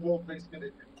 Toto will be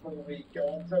spinning before we go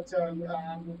on. Toto,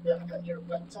 yeah, I got your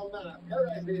reflect on that.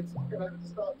 Alright, it's going to have to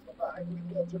start from the back. We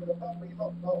can go to the back, we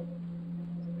got home.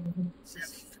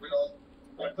 We all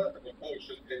Well, first of all, Paul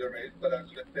shouldn't be the race, but I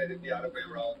should have said it the other way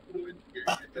around.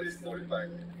 It is modified,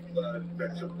 but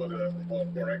that's just for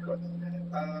record.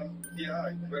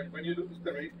 Yeah, when you look at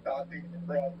the race starting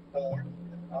from Paul,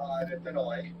 that's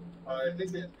annoying. I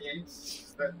think it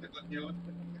means that's the good news.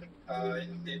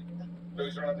 It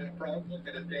goes around in front in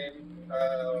the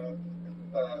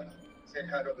same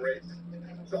kind of race.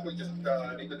 So we just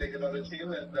need to take another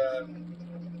chill and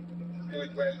do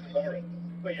it well tomorrow.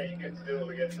 But yeah, you get to do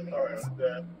it against the Toro.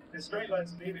 The straight line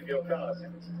speed of your cars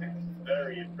is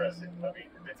very impressive. I mean,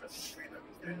 it's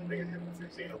the biggest difference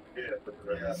we've seen over here.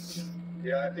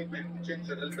 Yeah, I think we've changed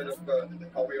a little bit of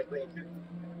how we approach it.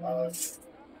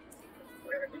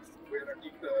 We're gonna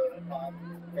keep the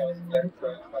cross left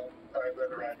time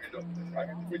around. I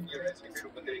mean, with your racing middle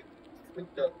of the day. It's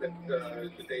just that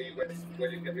the day when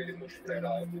you can really push that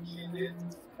out, which she did,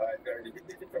 very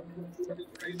difficult from the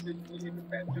races, we need to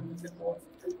mention a bit more.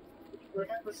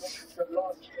 Remember that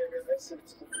last year, in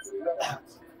essence,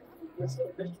 we sort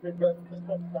of literally went to the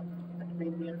top we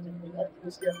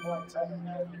always get high time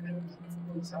now.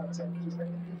 These high temperatures, they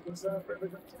can preserve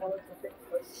everything tomorrow, I think.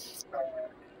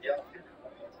 Yeah.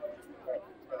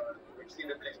 We've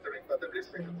seen a blistering, but the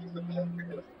blistering is the most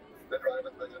because the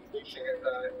drivers are just pushing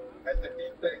and the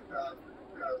feedback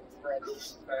from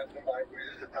loose and combined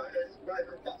with the tires right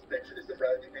robust, actually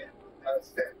surprisingly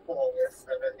step forward,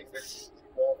 and I think that's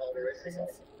more about the racing.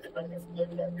 It doesn't look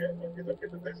like it when you look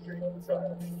at the blistering on the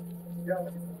side. Yeah,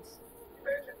 imagine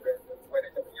that when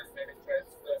it comes to maybe stress,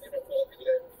 all the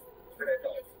left straight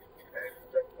off, and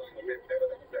we've never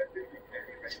done that. We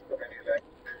made so many laps.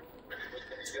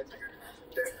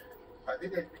 I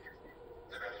think it.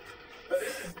 But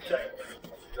this is the shame.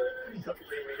 Something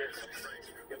we get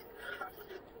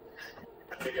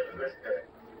to get the best day.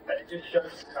 And it just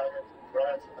shows how much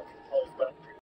Brian's